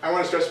 and I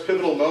want to stress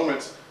pivotal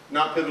moments,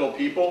 not pivotal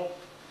people.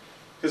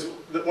 Because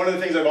one of the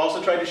things I've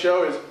also tried to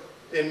show is,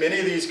 in many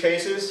of these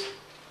cases,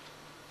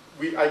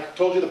 I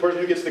told you the person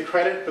who gets the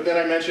credit, but then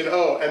I mentioned,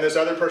 oh, and this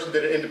other person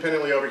did it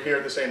independently over here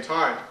at the same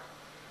time.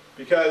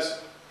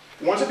 Because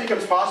once it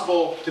becomes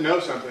possible to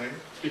know something,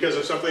 because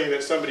of something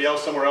that somebody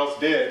else somewhere else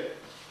did,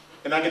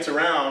 and that gets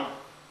around,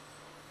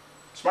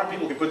 smart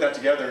people can put that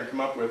together and come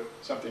up with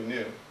something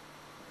new.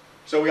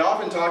 So we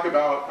often talk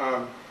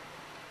about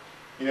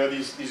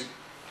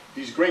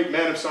these great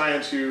men of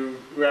science who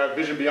have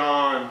vision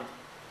beyond,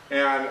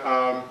 and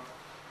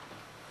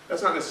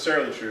that's not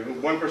necessarily true.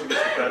 One person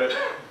gets the credit.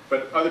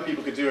 but other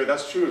people could do it.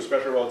 That's true of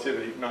special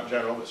relativity, not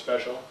general, but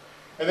special.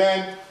 And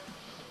then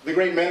the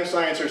great men of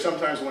science are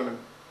sometimes women.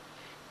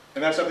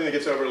 And that's something that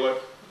gets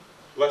overlooked.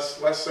 Less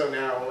so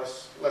now,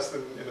 less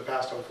than in the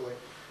past, hopefully.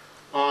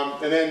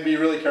 And then be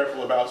really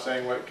careful about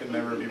saying what can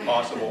never be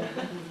possible.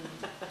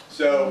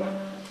 So,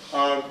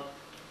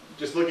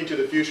 just looking to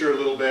the future a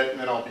little bit, and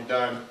then I'll be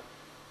done.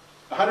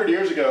 100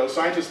 years ago,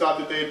 scientists thought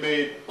that they had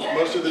made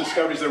most of the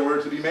discoveries there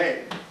were to be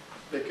made.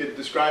 They could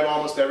describe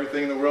almost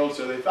everything in the world,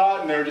 so they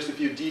thought, and there were just a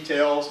few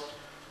details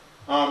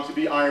to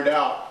be ironed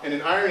out. And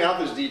in ironing out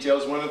those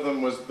details, one of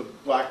them was the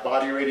black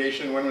body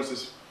radiation, one was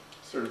this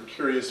sort of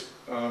curious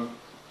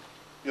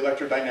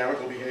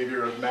electrodynamical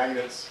behavior of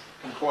magnets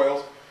and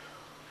coils.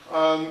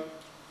 One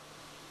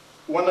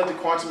led to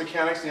quantum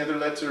mechanics, and the other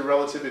led to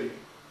relativity,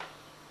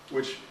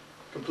 which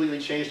completely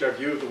changed our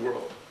view of the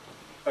world.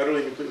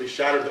 Utterly, completely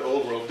shattered the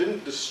old world.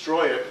 Didn't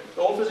destroy it.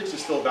 The old physics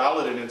is still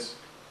valid in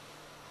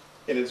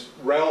its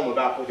realm of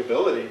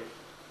applicability,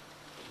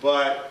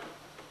 but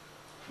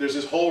there's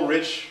this whole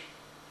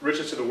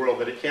richness of the world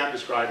that it can't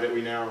describe that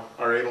we now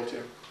are able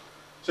to.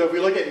 So if we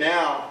look at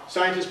now,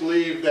 scientists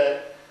believe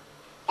that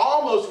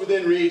almost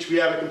within reach, we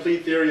have a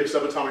complete theory of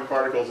subatomic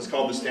particles. It's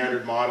called the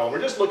Standard Model.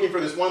 We're just looking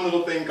for this one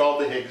little thing called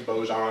the Higgs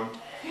boson.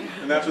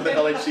 And that's what the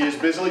LHC is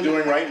busily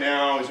doing right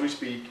now as we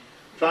speak,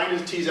 trying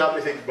to tease out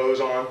the Higgs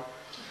boson.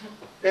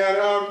 And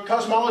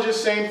cosmologists,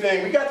 same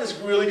thing. We got this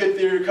really good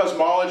theory of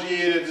cosmology,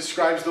 and it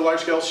describes the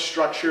large-scale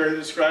structure, and it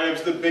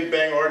describes the Big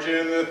Bang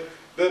origin,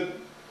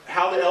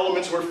 how the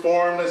elements were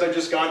formed, as I've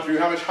just gone through,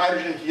 how much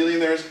hydrogen and helium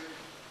there is.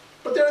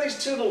 But there are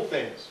these two little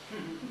things.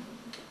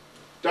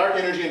 Dark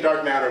energy and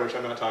dark matter, which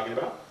I'm not talking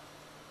about.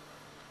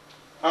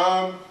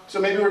 So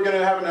maybe we're going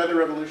to have another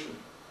revolution.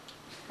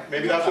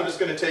 Maybe that's what it's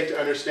going to take to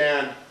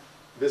understand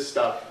this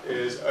stuff,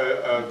 is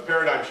a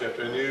paradigm shift,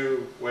 a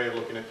new way of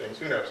looking at things.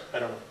 Who knows? I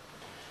don't know.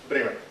 But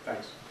anyway,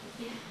 thanks.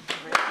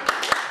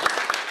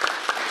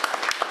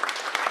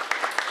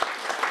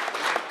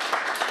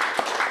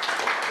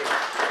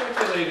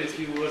 Speculate, if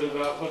you would,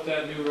 about what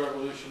that new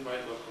revolution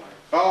might look like.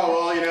 Oh,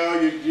 well, you know,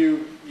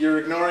 you're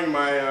ignoring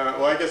my,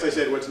 well, I guess I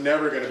said what's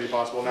never going to be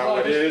possible. Now,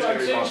 what is going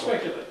to be possible?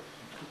 Speculate.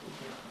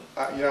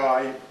 You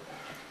know,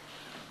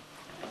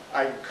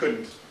 I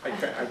couldn't. I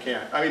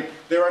can't. I mean,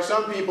 there are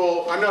some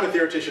people, I'm not a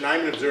theoretician,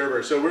 I'm an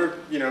observer, so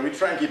we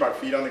try and keep our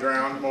feet on the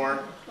ground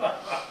more.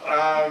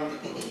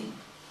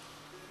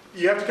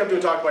 You have to come to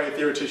a talk by a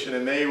theoretician,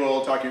 and they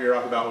will talk your ear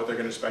off about what they're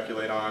going to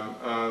speculate on.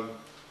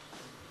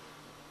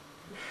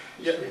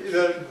 Yeah,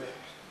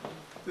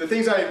 the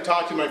things I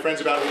talk to my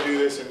friends about who do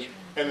this and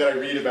that I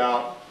read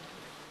about,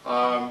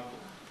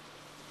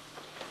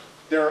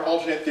 there are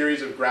alternate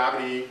theories of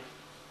gravity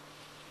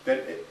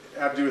that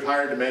have to do with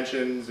higher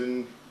dimensions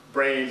and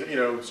brains, you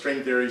know,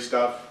 string theory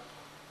stuff.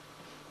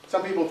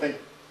 Some people think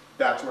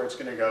that's where it's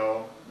going to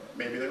go.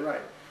 Maybe they're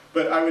right.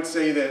 But I would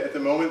say that at the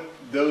moment,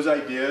 those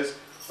ideas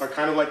are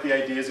kind of like the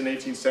ideas in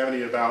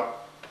 1870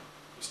 about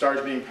stars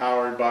being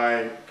powered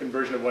by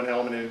conversion of one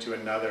element into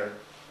another.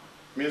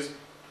 I mean, it's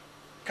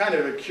kind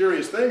of a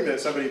curious thing that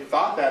somebody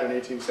thought that in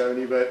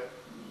 1870, but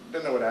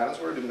didn't know what atoms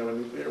were, didn't know what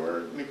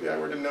nuclei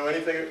were, didn't know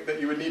anything that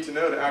you would need to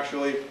know to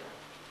actually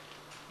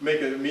make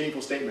a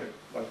meaningful statement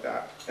like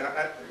that. And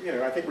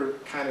I think we're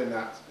kind of in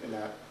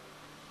that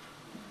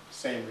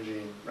same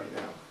regime right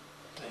now.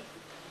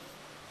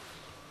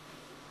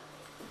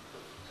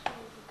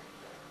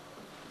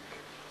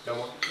 No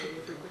more?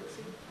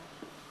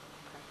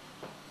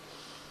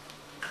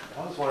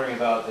 I was wondering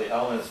about the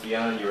elements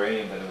beyond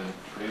uranium that have been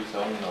produced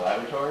only in the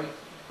laboratory,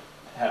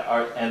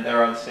 and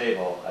they're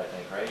unstable, I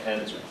think, right?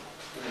 And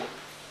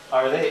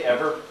are they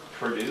ever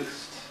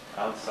produced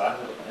outside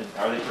of, and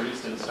are they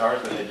produced in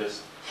stars, but they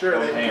just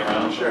don't hang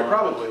around? Sure,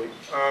 probably.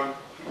 I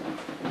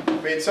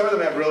mean, some of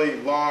them have really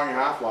long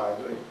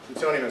half-lives. Like,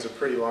 plutonium has a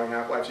pretty long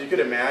half-life, so you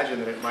could imagine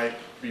that it might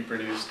be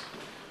produced.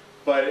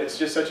 But it's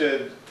just such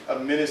a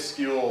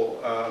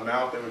minuscule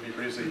amount that would be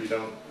produced that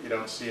you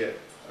don't see it.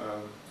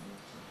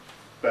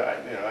 But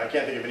I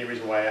can't think of any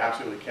reason why it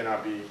absolutely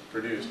cannot be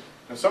produced.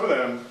 And some of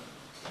them,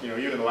 even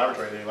in the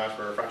laboratory, they last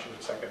for a fraction of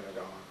a second and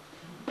they're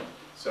gone.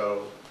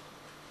 So,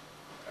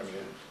 I mean,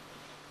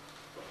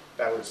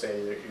 that would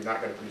say that you're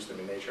not going to produce them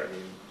in nature. I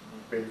mean,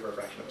 maybe for a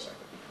fraction of a second.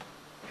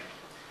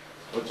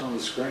 What's on the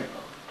screen?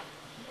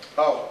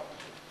 Oh,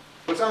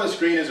 what's on the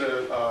screen is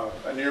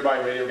a nearby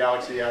radio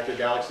galaxy, active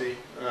galaxy.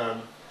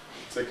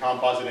 It's a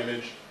composite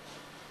image.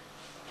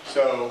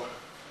 So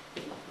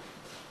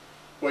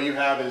what you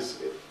have is,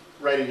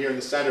 right in here in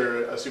the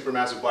center, a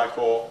supermassive black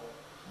hole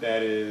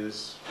that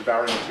is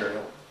devouring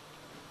material.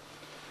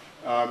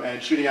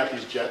 And shooting out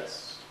these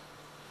jets,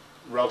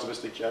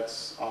 relativistic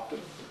jets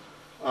often.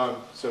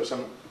 So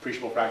some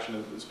appreciable fraction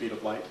of the speed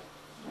of light.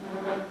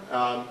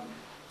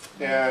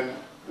 And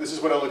this is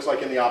what it looks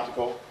like in the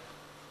optical.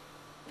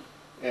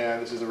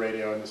 And this is the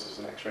radio, and this is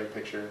an X-ray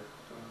picture.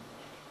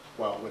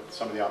 Well, with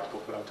some of the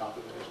optical put on top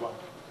of it as well.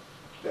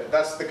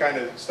 That's the kind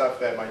of stuff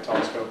that my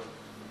telescope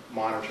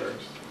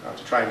monitors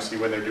to try and see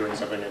when they're doing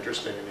something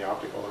interesting in the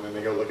optical, and then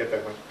they go look at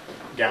them with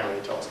gamma ray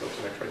telescopes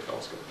and X-ray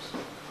telescopes.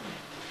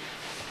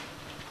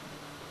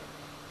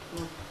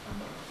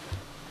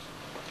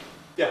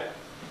 Yeah.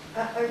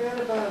 I read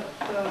about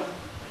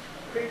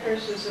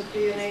precursors of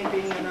DNA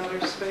being in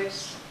outer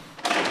space.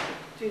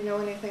 Do you know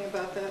anything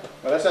about that?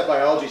 Well, that's that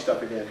biology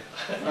stuff again.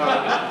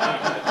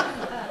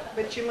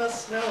 But you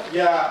must know.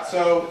 Yeah,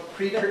 so,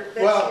 That's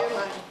well, your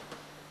line.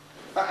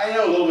 I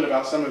know a little bit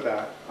about some of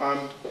that.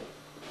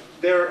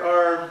 There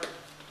are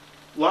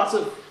lots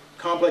of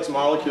complex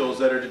molecules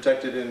that are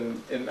detected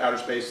in outer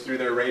space through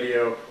their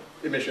radio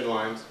emission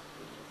lines.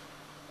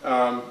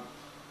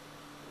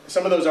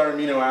 Some of those are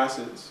amino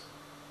acids.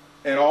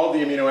 And all of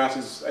the amino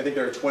acids, I think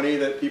there are 20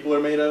 that people are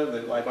made of,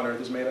 that life on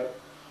Earth is made of.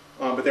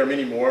 But there are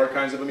many more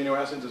kinds of amino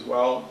acids as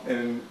well.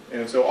 And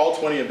so all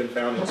 20 have been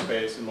found in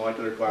space in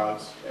molecular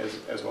clouds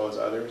as well as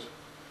others.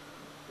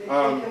 The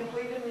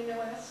complete amino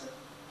acid?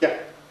 Yeah.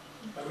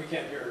 We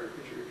can't hear her.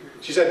 Could you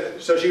repeat? She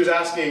said, so she was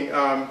asking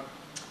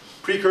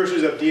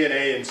precursors of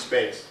DNA in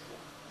space.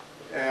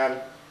 And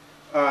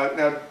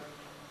now,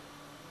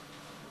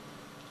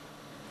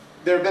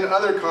 there have been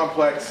other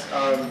complex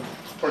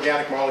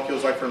organic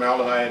molecules like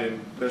formaldehyde,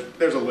 and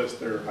there's a list,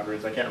 there are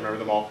hundreds, I can't remember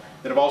them all,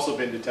 that have also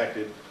been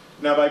detected.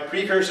 Now, by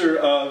precursor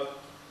of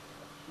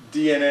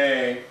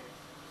DNA,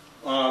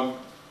 my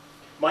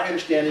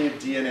understanding of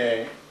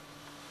DNA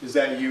is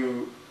that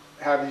you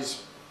have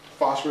these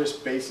phosphorus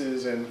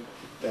bases, and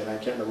then I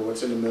can't remember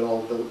what's in the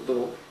middle, the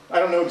little, I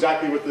don't know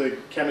exactly what the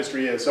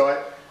chemistry is,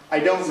 so I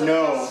don't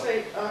know.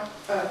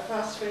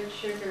 Phosphate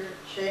sugar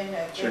chain.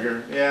 I think.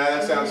 Sugar, yeah,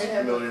 that sounds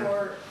familiar. You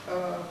have the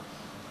four,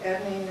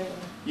 adenine and...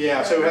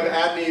 Yeah, so we have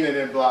adenine and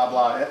then blah,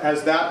 blah.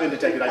 Has that been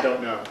detected? I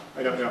don't know.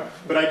 I don't know.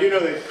 But I do know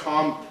that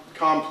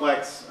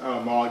complex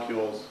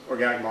molecules,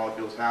 organic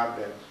molecules have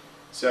been.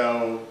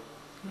 So,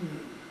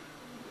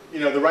 you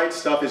know, the right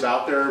stuff is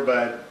out there,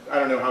 but I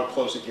don't know how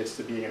close it gets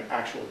to being an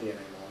actual DNA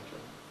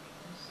molecule.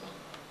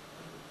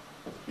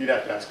 You'd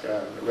have to ask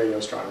a radio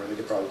astronomer. They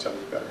could probably tell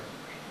you better.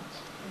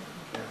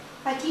 Yeah.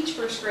 I teach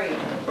first grade.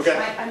 Okay. So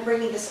I'm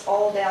bringing this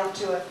all down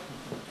to a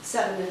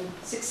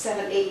 6,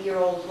 7,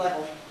 8-year-old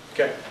level.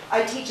 Okay.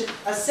 I teach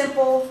a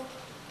simple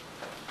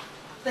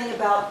thing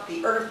about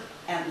the Earth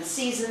and the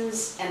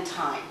seasons and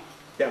time.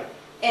 Yeah.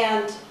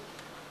 And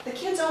the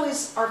kids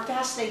always are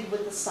fascinated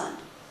with the sun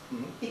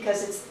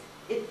because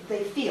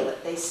they feel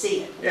it, they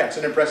see it. Yeah, it's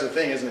an impressive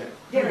thing, isn't it?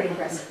 Very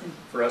impressive.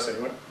 For us,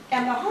 anyway.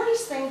 And the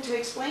hardest thing to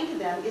explain to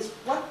them is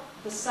what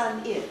the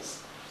sun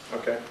is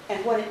Okay.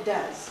 and what it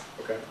does.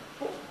 Okay.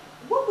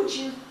 What would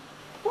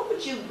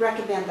you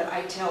recommend that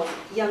I tell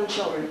young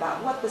children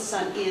about what the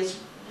sun is,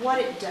 what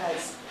it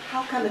does,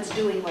 how come it's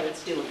doing what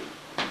it's doing?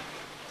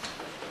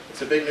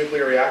 It's a big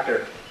nuclear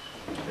reactor.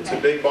 It's a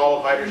big ball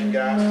of hydrogen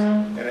gas,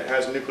 and it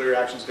has nuclear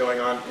reactions going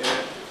on in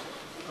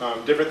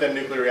it. Different than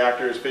nuclear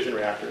reactors, fission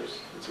reactors.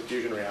 It's a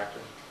fusion reactor.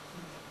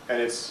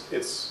 And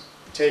it's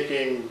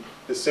taking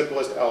the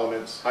simplest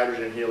elements,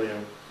 hydrogen and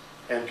helium,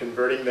 and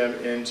converting them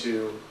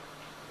into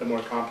the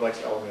more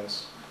complex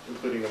elements,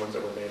 including the ones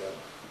that we're made of.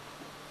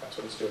 That's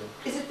what it's doing.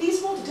 Is it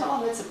feasible to tell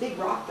them it's a big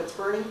rock that's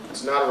burning?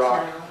 It's not a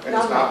rock, and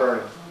it's not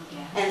burning.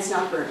 And it's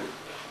not burning.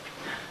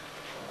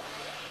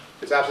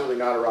 It's absolutely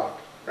not a rock.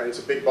 Right? It's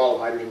a big ball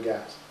of hydrogen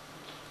gas.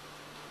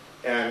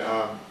 And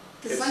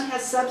The sun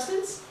has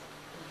substance?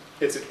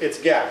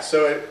 it's gas,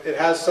 so it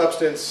has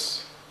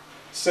substance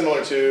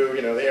similar to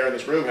the air in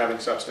this room having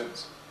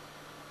substance.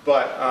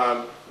 But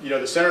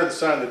the center of the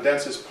sun, the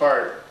densest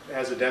part,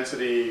 has a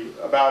density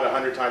about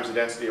 100 times the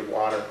density of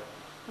water.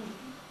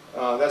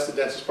 That's the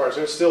densest part,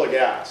 so it's still a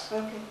gas.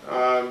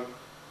 Okay.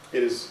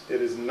 It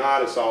is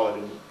not a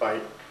solid by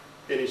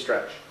any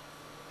stretch.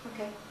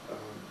 Okay.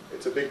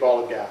 It's a big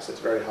ball of gas.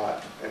 It's very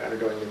hot and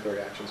undergoing nuclear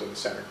reactions in the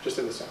center, just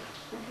in the center.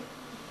 Okay.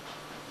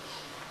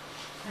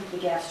 Like the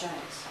gas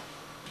giants.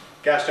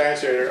 Gas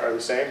giants are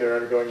the same. They're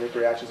undergoing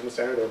nuclear reactions in the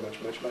center. They're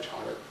much, much, much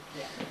hotter.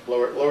 Yeah.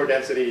 Lower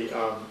density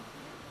on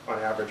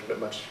average, but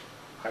much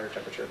higher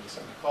temperature in the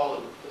center. Call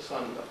it the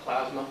sun a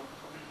plasma.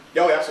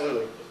 Oh,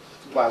 absolutely.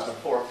 Plasma.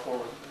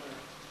 Form.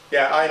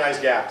 Yeah,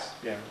 ionized gas.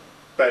 Yeah.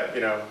 But,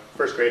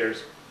 first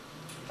graders,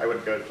 I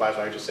wouldn't go to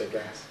plasma. I would just say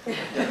gas. We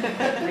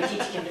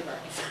teach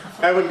kindergarten.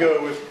 I wouldn't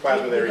go with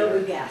plasma there We go either.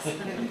 with gas.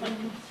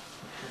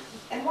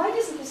 And why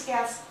doesn't this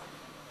gas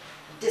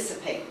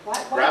dissipate?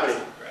 Why Gravity.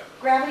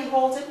 doesn't- Gravity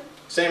holds it?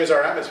 Same as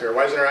our atmosphere.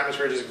 Why doesn't our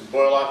atmosphere just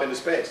boil off into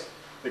space?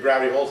 The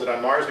gravity holds it.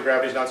 On Mars, the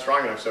gravity is not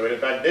strong enough, so it in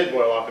fact did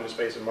boil off into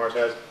space, and Mars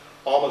has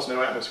almost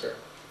no atmosphere.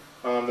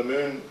 The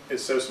moon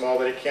is so small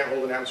that it can't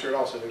hold an atmosphere at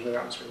all, so there's no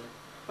atmosphere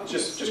there.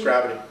 It's just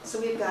gravity. So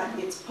we've got,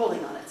 it's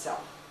pulling on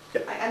itself.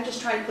 Yeah. I'm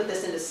just trying to put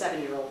this into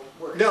 7-year-old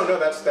words. No,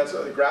 that's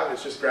gravity.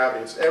 It's just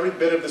gravity. It's every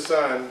bit of the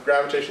sun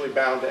gravitationally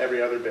bound to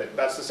every other bit.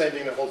 That's the same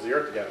thing that holds the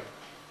Earth together.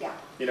 Yeah.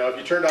 If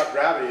you turned off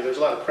gravity, there's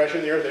a lot of pressure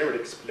in the Earth, and it would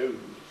explode.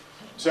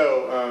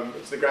 So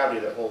it's the gravity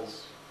that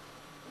holds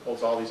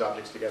all these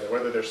objects together,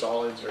 whether they're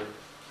solids or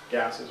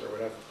gases or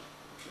whatever.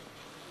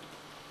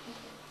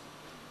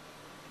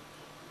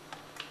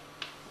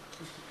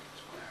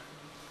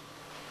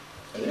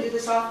 Do you do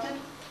this often?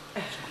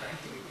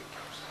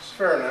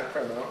 Fair enough,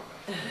 fair amount.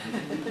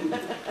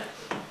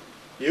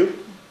 You?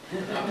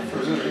 Not the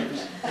first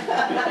graders.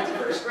 Not to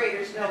first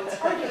graders, no. It's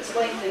hard to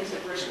explain things to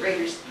first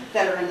graders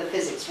that are in the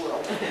physics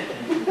world.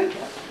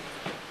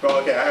 Well,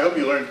 okay, I hope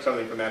you learned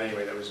something from that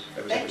anyway that was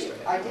Thank you,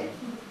 interesting. I did.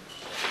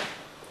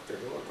 There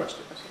are no more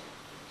questions.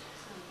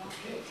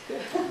 Okay.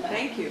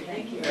 Thank you,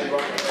 thank you. You're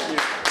welcome.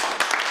 Thank you.